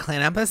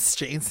 Clean up the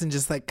streets and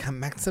just like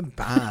come back to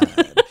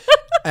bed.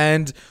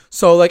 And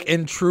so like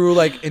in true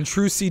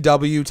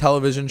CW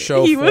television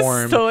show he form,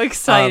 was so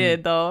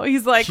excited though.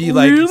 He's like, he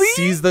really? like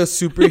sees the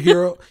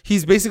superhero.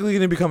 He's basically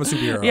gonna become a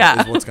superhero.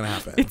 Yeah, is what's gonna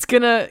happen. He's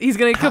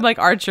gonna become like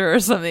Archer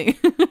or something.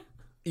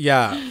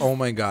 Yeah. Oh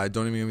my God.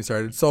 Don't even get me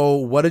started. So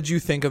what did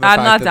you think of the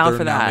fact that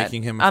they're now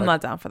making him? I'm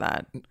not down for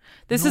that.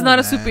 This is not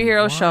a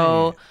superhero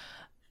show.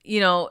 You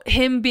know,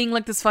 him being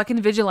like this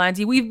fucking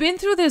vigilante. We've been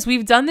through this.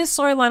 We've done this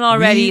storyline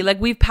already.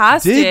 We've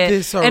passed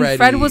it. And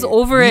Fred was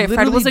over it.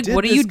 Fred was like,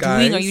 what are you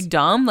doing? Are you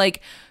dumb?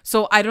 Like,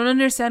 so I don't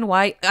understand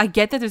why. I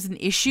get that there's an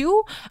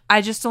issue.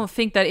 I just don't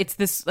think that it's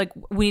this, like,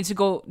 we need to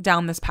go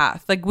down this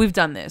path. Like, we've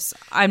done this.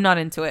 I'm not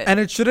into it. And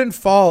it shouldn't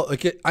fall,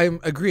 like, I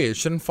agree. It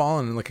shouldn't fall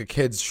on, like, a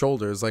kid's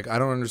shoulders. Like, I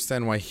don't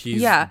understand why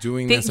he's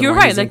doing this. You're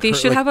right. Like, they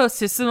should have a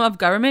system of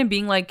government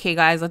being like, okay,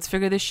 guys, let's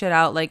figure this shit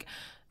out. Like,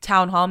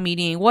 town hall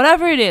meeting,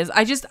 whatever it is.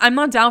 I'm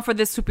not down for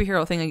this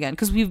superhero thing again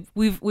because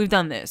we've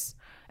done this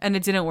and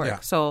it didn't work. Yeah.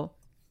 So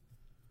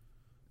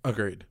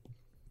agreed.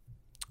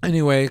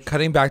 Anyway,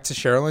 cutting back to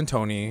Cheryl and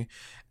Tony,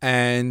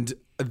 and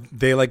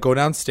they like go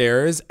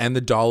downstairs and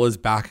the doll is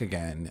back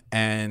again,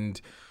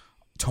 and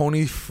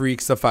Tony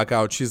freaks the fuck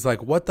out. She's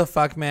like, what the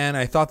fuck, man?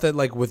 I thought that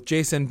like with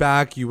Jason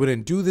back you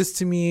wouldn't do this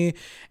to me.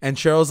 And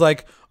Cheryl's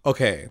like,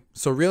 okay,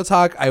 so real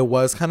talk, I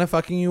was kind of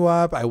fucking you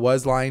up. I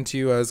was lying to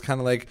you. I was kind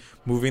of like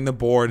moving the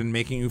board and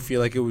making you feel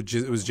like it was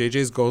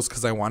JJ's ghost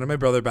because I wanted my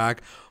brother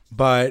back.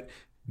 But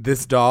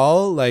this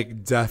doll,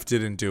 like, Def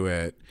didn't do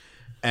it.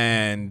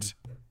 And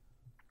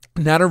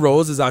Nana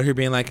Rose is out here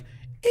being like,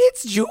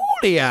 it's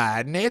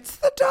Julian. It's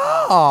the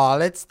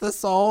doll. It's the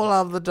soul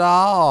of the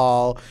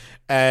doll.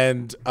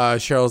 And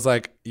Cheryl's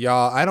like,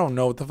 y'all, I don't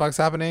know what the fuck's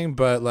happening,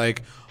 but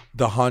like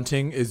the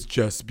haunting is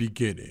just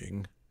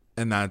beginning.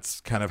 And that's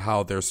kind of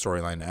how their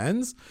storyline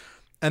ends.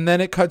 And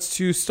then it cuts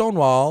to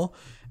Stonewall,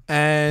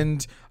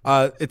 and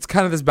it's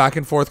kind of this back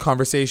and forth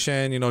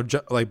conversation. You know,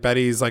 like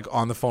Betty's like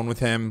on the phone with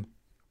him,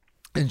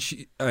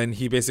 and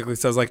he basically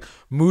says like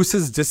Moose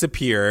has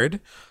disappeared,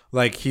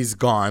 like he's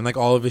gone, like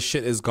all of his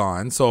shit is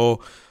gone.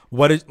 So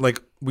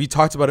we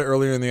talked about it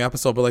earlier in the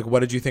episode, but like,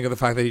 what did you think of the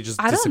fact that he just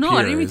disappeared? I don't know.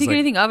 I didn't even think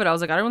anything of it. I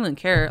was like, I don't really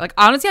care. Like,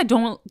 honestly, I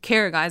don't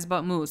care, guys,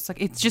 about Moose.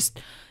 Like, it's just,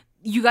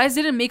 you guys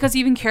didn't make us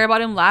even care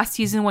about him last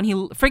season when he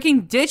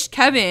freaking ditched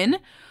Kevin.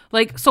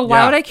 Like, so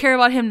why would I care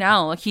about him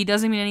now? Like, he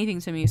doesn't mean anything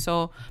to me.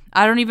 So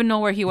I don't even know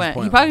where he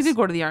went. He probably did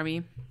go to the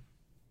army.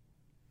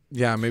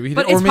 Yeah, maybe he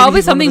did. But it's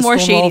probably something more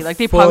shady. Like,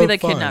 they probably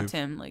like kidnapped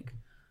him. Like,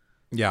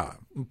 yeah,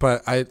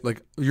 but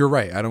you're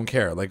right. I don't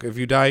care. Like, if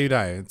you die, you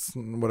die. It's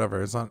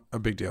whatever. It's not a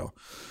big deal.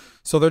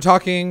 So they're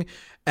talking,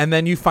 and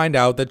then you find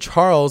out that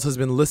Charles has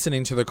been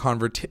listening to the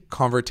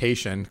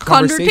conversation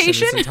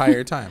this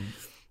entire time.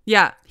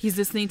 Yeah, he's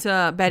listening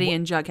to Betty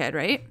and Jughead,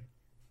 right?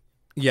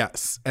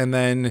 Yes. And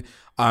then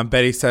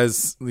Betty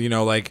says, you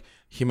know, like,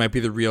 he might be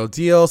the real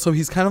deal. So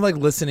he's kind of like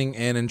listening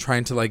in and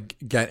trying to like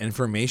get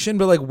information.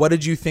 But like, what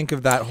did you think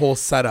of that whole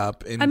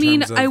setup?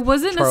 I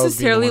wasn't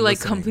necessarily like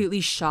completely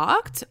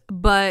shocked,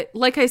 but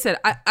like I said,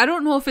 I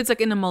don't know if it's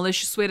like in a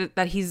malicious way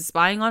that he's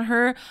spying on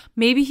her.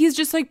 Maybe he's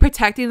just like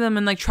protecting them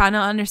and like trying to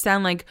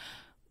understand like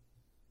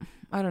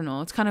I don't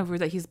know. It's kind of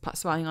weird that he's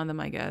spying on them,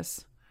 I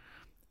guess.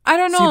 I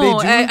don't know.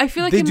 I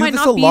feel like it might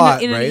not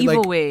be in an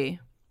evil way.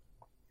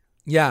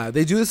 Yeah,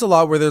 they do this a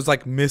lot where there's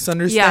like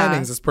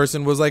misunderstandings. This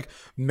person was like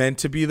meant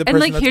to be the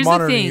person that's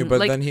monitoring you, but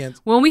like, then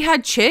when we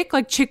had Chick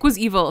was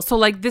evil. So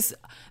like this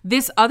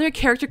other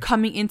character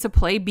coming into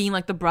play being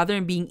like the brother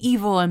and being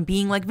evil and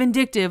being like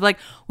vindictive, like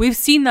we've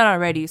seen that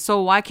already.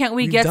 So why can't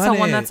we get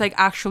someone that's like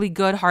actually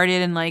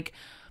good-hearted and like,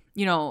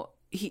 you know,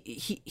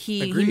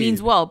 he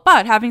means well.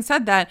 But having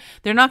said that,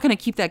 they're not going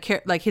to keep that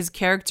like his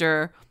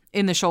character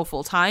in the show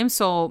full time.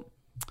 So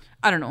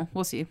I don't know.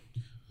 We'll see.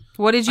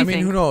 What did you think? I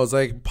mean, who knows?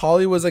 Like,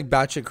 Polly was like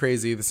batshit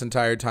crazy this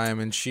entire time,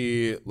 and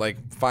she like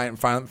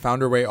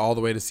found her way all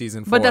the way to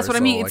season 4. But that's what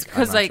I mean. It's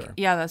because like,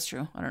 yeah, that's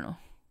true. I don't know.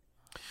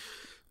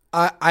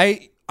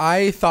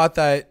 I thought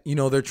that, you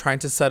know, they're trying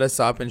to set us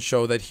up and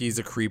show that he's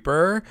a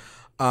creeper.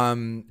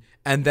 And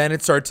then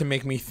it started to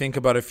make me think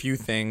about a few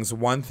things.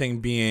 One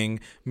thing being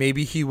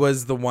maybe he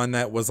was the one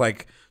that was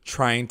like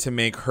trying to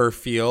make her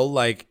feel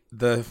like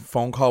the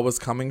phone call was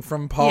coming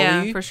from Polly.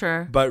 Yeah, for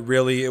sure. But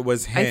really it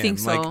was him. I think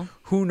so. Like,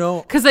 who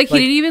knows? Because like he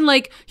didn't even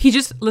like, he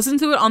just listened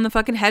to it on the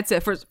fucking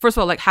headset. First of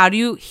all, like how do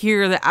you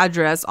hear the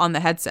address on the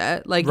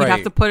headset? Like you'd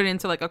have to put it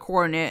into like a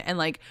coordinate and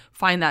like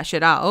find that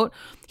shit out.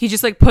 He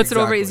just like puts it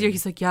over his ear.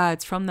 He's like, yeah,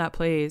 it's from that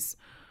place.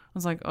 I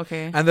was like,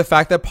 okay. And the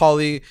fact that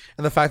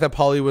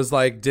Polly was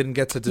like, didn't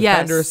get to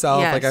defend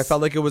herself. Like, I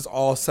felt like it was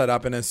all set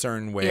up in a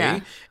certain way.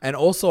 Yeah. And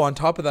also on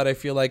top of that, I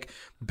feel like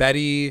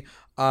Betty,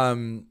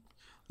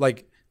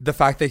 like the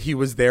fact that he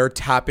was there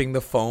tapping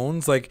the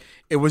phones, like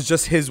it was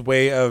just his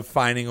way of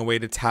finding a way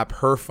to tap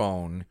her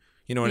phone.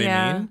 You know what I mean?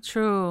 Yeah,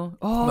 true.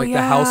 Oh, like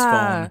the house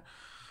phone.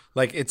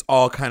 Like it's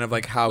all kind of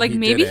like how like he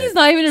maybe did it. He's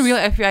not even a real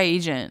FBI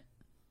agent.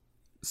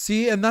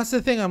 See, and that's the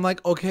thing. I'm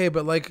like, okay,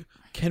 but like,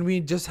 can we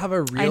just have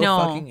a real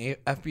fucking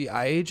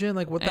FBI agent?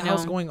 Like, what the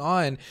hell's going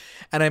on?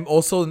 And I'm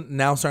also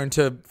now starting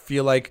to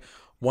feel like,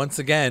 once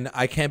again,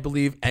 I can't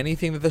believe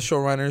anything that the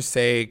showrunners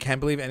say. Can't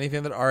believe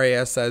anything that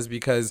RAS says,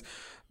 because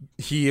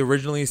he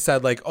originally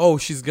said like, oh,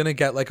 she's gonna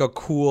get like a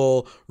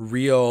cool,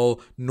 real,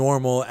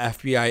 normal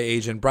FBI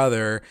agent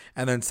brother,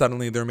 and then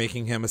suddenly they're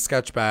making him a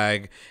sketch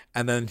bag,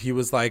 and then he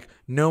was like,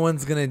 no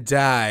one's gonna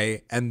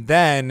die. And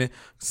then,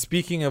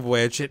 speaking of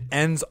which, it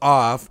ends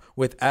off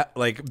with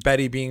like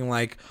Betty being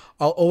like,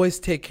 I'll always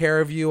take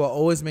care of you, I'll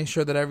always make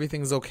sure that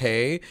everything's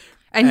okay.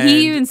 And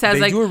he even says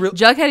like,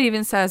 Jughead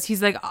even says,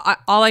 he's like,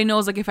 all I know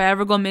is like, if I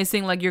ever go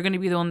missing, like you're gonna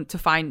be the one to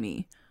find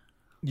me.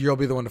 You'll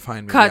be the one to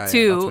find me. Cut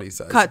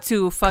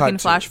to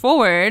flash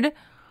forward.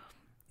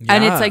 Yeah.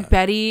 And it's like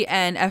Betty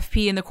and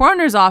FP in the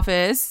coroner's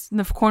office, in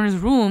the coroner's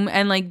room,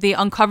 and like they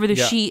uncover the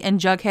sheet and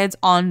Jughead's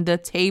on the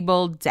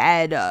table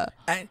dead.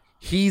 And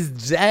he's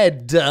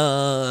dead.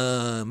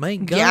 My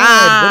God.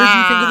 Yeah. What did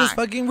you think of this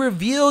fucking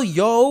reveal,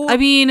 yo? I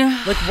mean,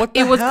 like what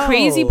the hell? It was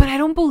crazy, but I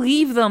don't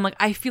believe them. Like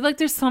I feel like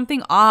there's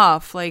something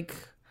off. Like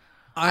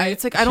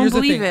it's like I don't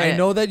believe it.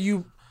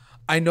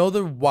 I know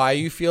why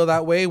you feel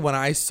that way. When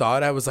I saw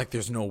it, I was like,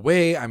 there's no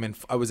way. I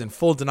was in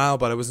full denial,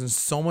 but I was in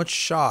so much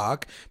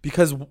shock,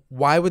 because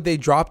why would they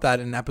drop that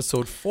in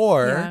episode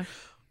 4? Yeah.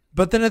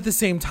 But then at the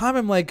same time,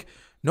 I'm like,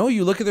 no,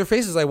 you look at their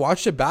faces. I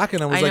watched it back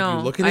and I was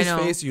you look at his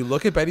face, you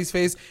look at Betty's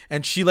face,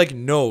 and she like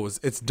knows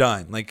it's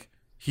done. Like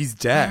he's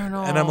dead.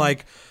 And I'm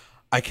like,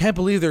 I can't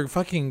believe they're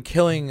fucking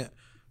killing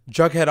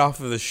Jughead off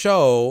of the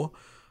show.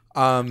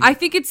 I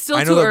think it's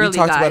still too early,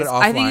 guys.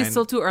 I think it's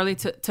still too early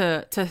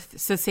to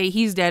say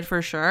he's dead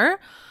for sure.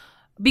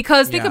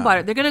 Because think about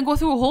it. They're going to go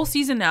through a whole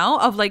season now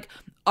of like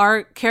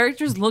our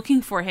characters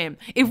looking for him.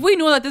 If we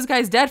know that this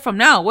guy's dead from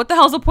now, what the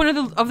hell's the point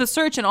of the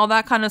search and all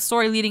that kind of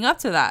story leading up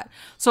to that?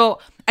 So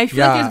I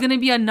feel like there's going to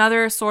be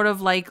another sort of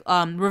like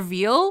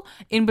reveal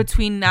in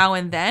between now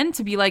and then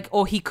to be like,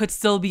 oh, he could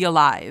still be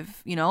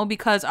alive, you know,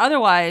 because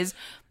otherwise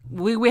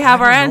we have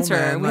our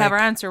answer. We have our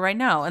answer right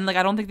now. And like,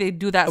 I don't think they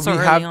do that so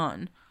early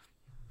on.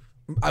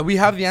 We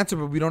have the answer,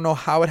 but we don't know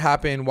how it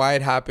happened, why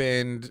it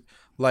happened.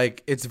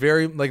 Like, it's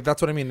very, like,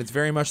 that's what I mean. It's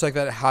very much like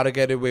that How to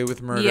Get Away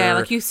with Murder. Yeah,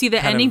 like you see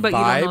the ending, but you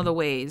don't know the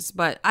ways.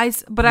 But I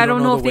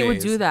don't know if they would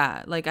do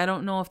that. Like, I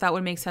don't know if that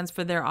would make sense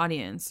for their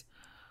audience.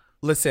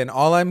 Listen,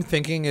 all I'm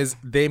thinking is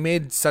they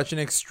made such an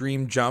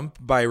extreme jump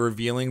by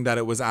revealing that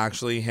it was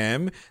actually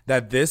him,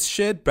 that this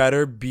shit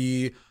better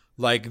be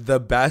like the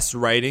best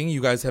writing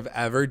you guys have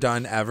ever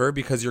done ever,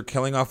 because you're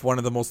killing off one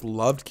of the most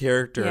loved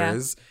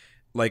characters. Yeah.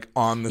 Like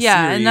on the series.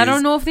 And I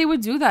don't know if they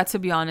would do that, to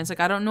be honest. Like,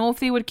 I don't know if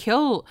they would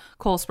kill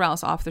Cole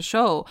Sprouse off the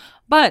show.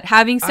 But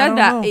having said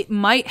that, it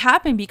might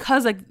happen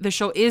because like the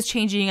show is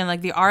changing and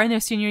like they are in their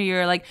senior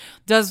year. Like,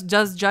 does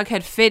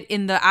Jughead fit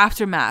in the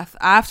aftermath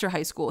after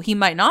high school? He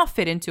might not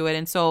fit into it.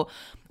 And so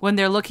when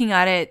they're looking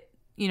at it,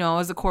 you know,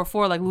 as a core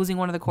 4, like losing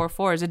one of the core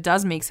 4s, it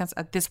does make sense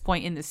at this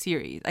point in the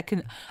series.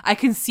 I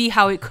can see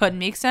how it could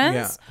make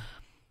sense.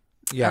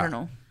 Yeah. I don't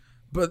know.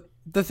 But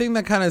the thing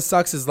that kind of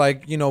sucks is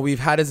like, you know, we've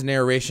had his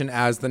narration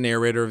as the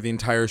narrator of the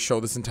entire show,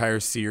 this entire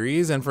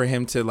series, and for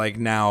him to like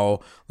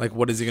now, like,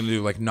 what is he gonna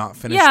do? Like, not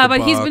finish? Yeah, the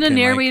but he's book been a and,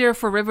 narrator like,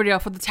 for Riverdale,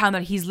 for the town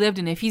that he's lived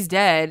in. If he's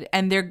dead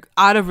and they're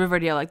out of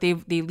Riverdale, like they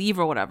leave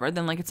or whatever,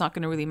 then like it's not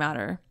gonna really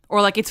matter.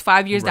 Or like it's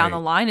 5 years down the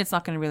line, it's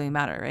not gonna really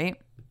matter, right?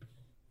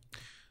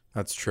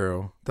 That's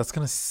true. That's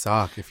gonna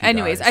suck if he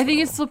Anyways, dies, I think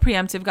though. it's still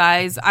preemptive,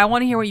 guys. I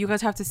want to hear what you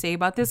guys have to say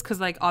about this, because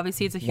like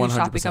obviously it's a huge 100%.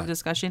 topic of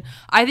discussion.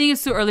 I think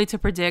it's too early to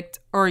predict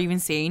or even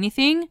say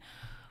anything.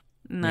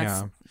 And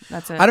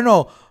that's it. I don't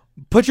know.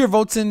 Put your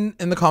votes in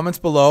the comments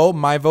below.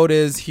 My vote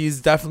is he's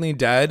definitely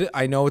dead.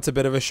 I know it's a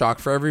bit of a shock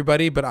for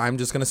everybody, but I'm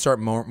just gonna start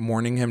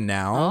mourning him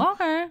now. Oh,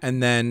 okay.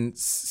 And then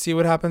see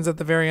what happens at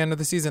the very end of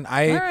the season.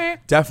 I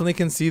definitely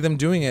can see them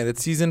doing it.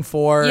 It's season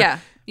 4.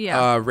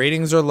 Yeah.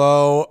 Ratings are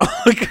low.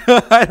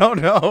 I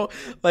don't know.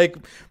 Like,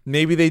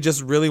 maybe they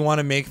just really want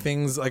to make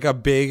things like a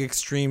big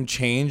extreme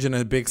change and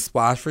a big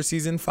splash for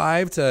season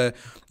 5 to,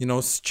 you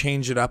know,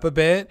 change it up a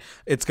bit.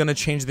 It's going to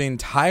change the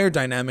entire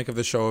dynamic of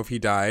the show if he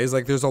dies.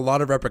 Like, there's a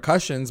lot of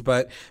repercussions,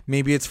 but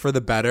maybe it's for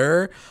the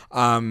better.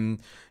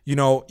 You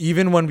know,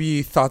 even when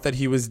we thought that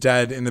he was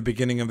dead in the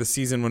beginning of the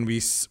season, when we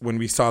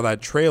saw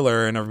that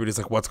trailer and everybody's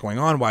like, what's going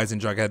on? Why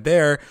isn't Jughead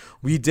there?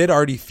 We did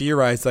already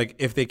theorize, like,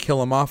 if they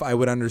kill him off, I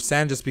would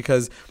understand, just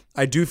because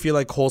I do feel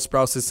like Cole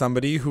Sprouse is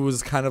somebody who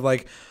is kind of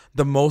like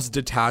the most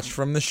detached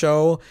from the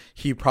show.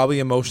 He probably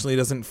emotionally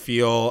doesn't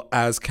feel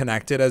as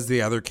connected as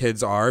the other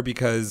kids are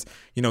because,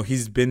 you know,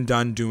 he's been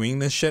done doing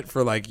this shit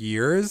for like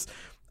years.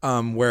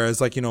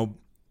 Whereas like, you know,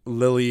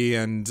 Lily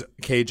and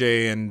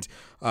KJ and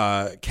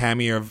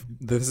Cammy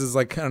this is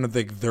like kind of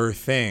like their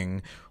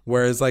thing,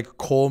 whereas like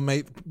Cole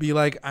might be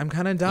like, I'm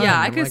kind of done.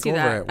 I could see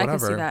that. I could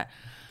see that.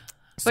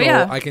 So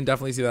I can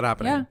definitely see that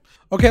happening. Yeah.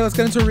 Okay, let's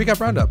get into recap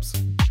roundups.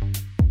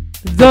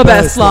 The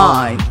best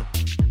line.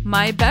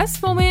 My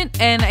best moment,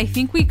 and I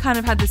think we kind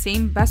of had the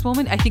same best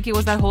moment. I think it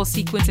was that whole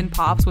sequence in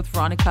Pops with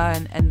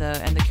Veronica and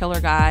the killer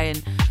guy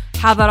and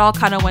how that all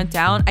kind of went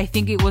down. I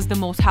think it was the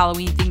most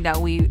Halloween thing that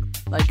we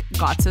like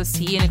got to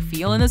see and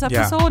feel in this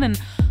episode,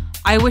 and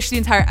I wish the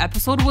entire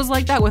episode was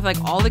like that with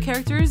like all the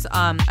characters.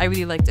 I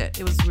really liked it.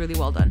 It was really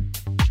well done.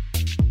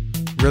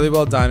 Really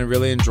well done. I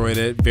really enjoyed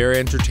it. Very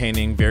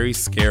entertaining, very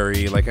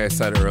scary, like I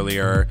said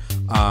earlier.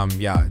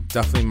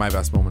 Definitely my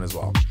best moment as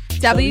well.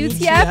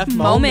 WTF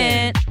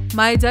moment.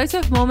 My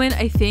WTF moment,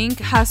 I think,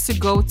 has to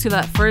go to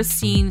that first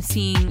scene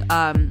seeing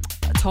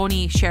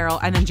Tony, Cheryl,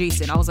 and then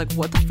Jason. I was like,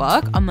 what the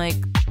fuck? I'm like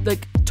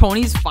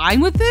Tony's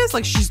fine with this?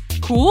 Like, she's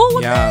cool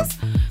with this?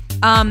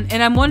 And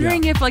I'm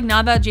wondering if like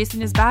now that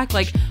Jason is back,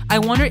 like I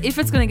wonder if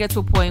it's gonna get to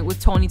a point with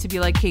Tony to be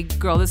like, hey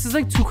girl, this is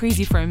like too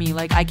crazy for me.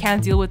 Like I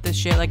can't deal with this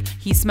shit. Like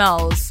he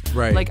smells.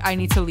 Right. Like I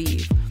need to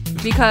leave.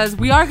 Because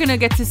we are gonna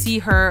get to see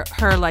her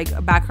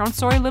like background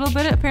story a little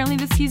bit apparently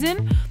this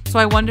season. So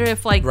I wonder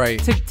if like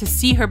to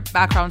see her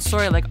background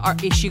story, like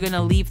is she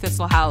gonna leave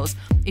Thistle House?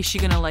 Is she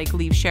gonna like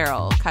leave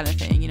Cheryl kind of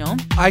thing, you know?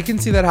 I can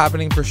see that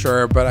happening for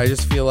sure, but I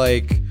just feel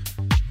like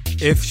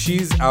if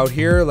she's out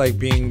here like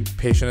being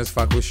patient as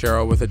fuck with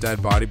Cheryl with a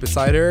dead body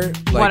beside her,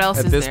 like what else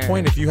at is this there?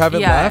 point, if you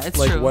haven't left,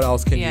 like true. What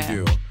else can you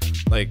do?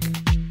 Like,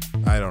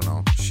 I don't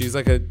know. She's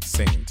like a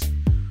saint.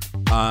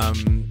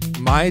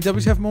 My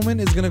WTF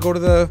moment is gonna go to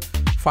the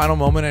final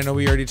moment. I know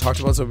we already talked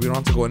about, so we don't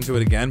have to go into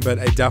it again, but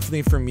it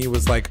definitely for me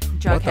was like,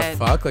 Jughead. What the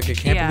fuck? Like I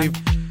can't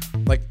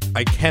believe, like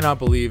I cannot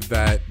believe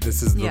that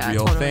this is the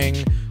real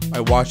thing. I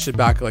watched it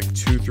back like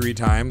 2-3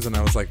 times and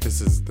I was like,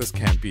 this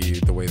can't be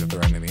the way that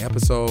they're ending the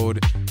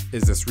episode.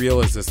 Is this real?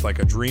 Is this like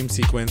a dream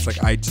sequence?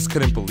 Like I just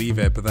couldn't believe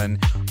it. But then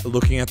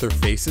looking at their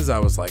faces, I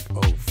was like,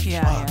 oh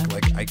fuck.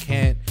 Like I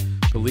can't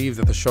believe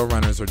that the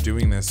showrunners are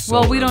doing this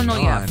so we don't know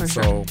yet for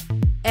sure.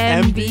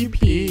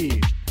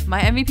 MVP. My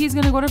MVP is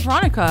gonna go to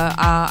Veronica.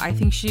 I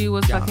think she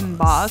was fucking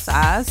boss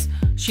ass.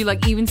 She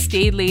like even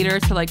stayed later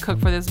to like cook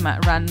for this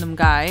random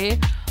guy,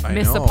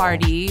 missed the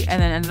party,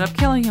 and then ended up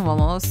killing him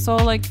almost. So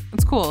like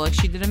it's cool. Like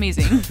she did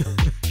amazing.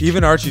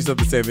 Even Archie said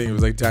the same thing. He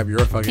was like, "Damn,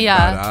 you're a fucking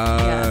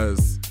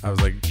badass." I was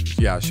like,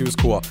 yeah, she was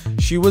cool.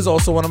 She was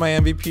also one of my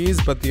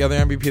MVPs, but the other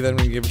MVP that I'm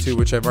gonna give it to,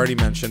 which I've already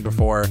mentioned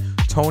before,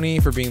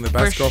 Tony for being the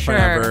best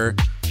girlfriend ever,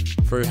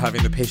 for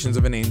having the patience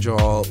of an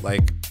angel.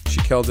 Like she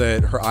killed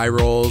it. Her eye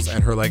rolls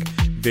and her like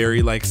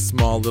very like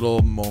small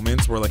little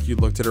moments where like you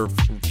looked at her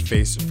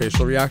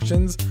facial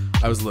reactions.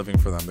 I was living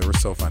for them. They were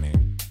so funny.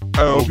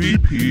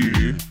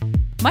 LVP.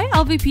 My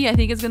LVP, I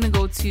think, is gonna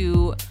go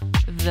to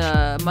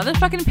the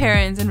motherfucking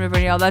parents in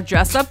Riverdale that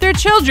dressed up their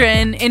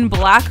children in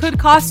Black Hood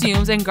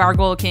costumes and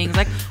Gargoyle Kings.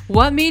 Like,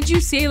 what made you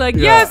say like,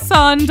 yes,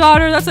 son,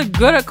 daughter, that's a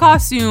good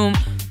costume?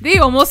 They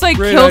almost like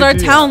killed our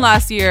town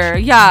last year.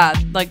 Yeah,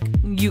 like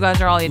you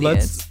guys are all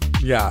idiots.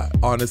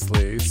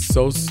 Honestly,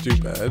 so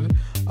stupid.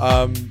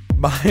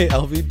 My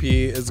LVP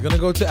is gonna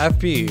go to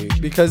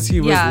FP because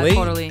he was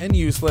late and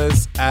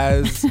useless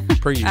as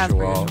per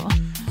usual.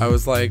 I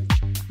was like,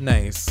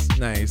 nice.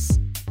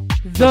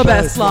 The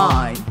best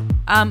line.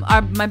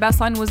 My best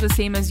line was the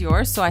same as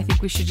yours, so I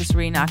think we should just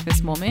reenact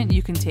this moment.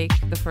 You can take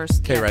the first.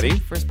 Okay, ready?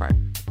 First part.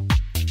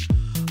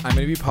 I'm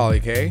gonna be Polly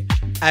K,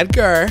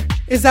 Edgar,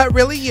 is that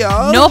really you?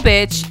 No,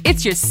 bitch,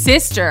 it's your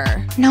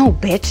sister. No,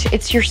 bitch,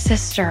 it's your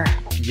sister.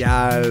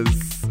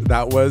 Yes,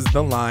 that was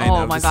the line.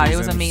 Oh my god, it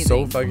was amazing.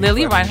 So fucking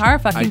Lily funny.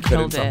 Reinhart fucking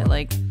killed it.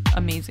 Like,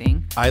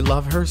 amazing. I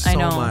love her so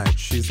know. much.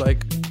 She's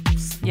like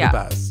Yeah. the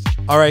best.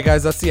 All right,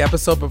 guys, that's the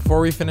episode.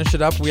 Before we finish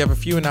it up, we have a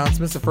few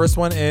announcements. The first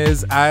one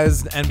is,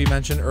 as NB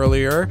mentioned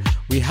earlier,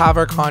 we have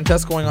our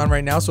contest going on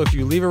right now. So if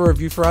you leave a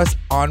review for us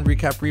on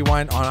Recap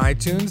Rewind on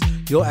iTunes,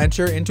 you'll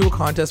enter into a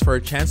contest for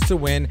a chance to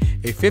win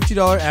a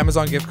 $50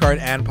 Amazon gift card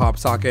and pop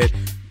socket.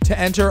 To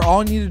enter,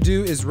 all you need to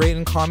do is rate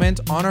and comment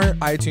on our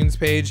iTunes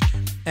page,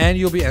 and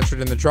you'll be entered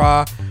in the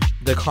draw.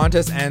 The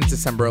contest ends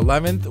December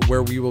 11th,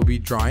 where we will be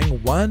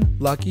drawing one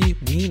lucky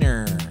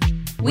winner.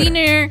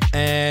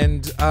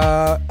 And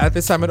at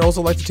this time, I'd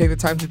also like to take the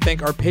time to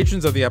thank our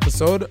patrons of the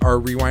episode, our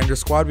Rewinder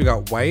squad. We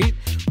got White,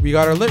 we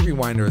got our Lit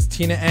Rewinders,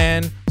 Tina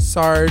Ann,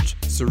 Sarge,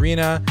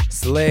 Serena,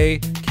 Slay,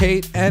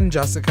 Kate, and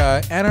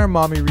Jessica, and our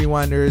Mommy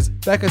Rewinders,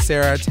 Becca,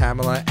 Sarah,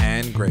 Tamala,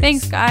 and Grace.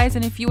 Thanks, guys.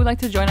 And if you would like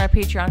to join our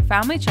Patreon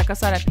family, check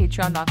us out at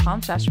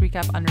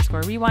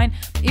patreon.com/recap_rewind.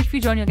 If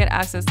you join, you'll get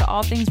access to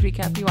all things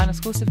Recap Rewind,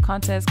 exclusive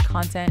content,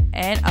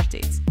 and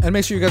updates. And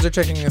make sure you guys are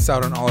checking us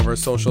out on all of our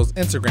socials,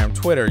 Instagram,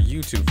 Twitter,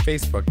 YouTube,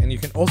 Facebook, and you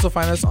can also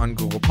find us on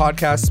Google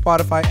Podcasts,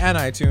 Spotify, and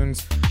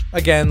iTunes.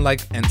 Again,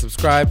 like and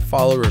subscribe,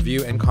 follow,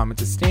 review, and comment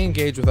to stay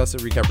engaged with us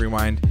at Recap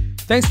Rewind.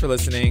 Thanks for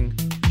listening.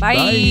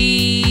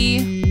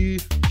 Bye.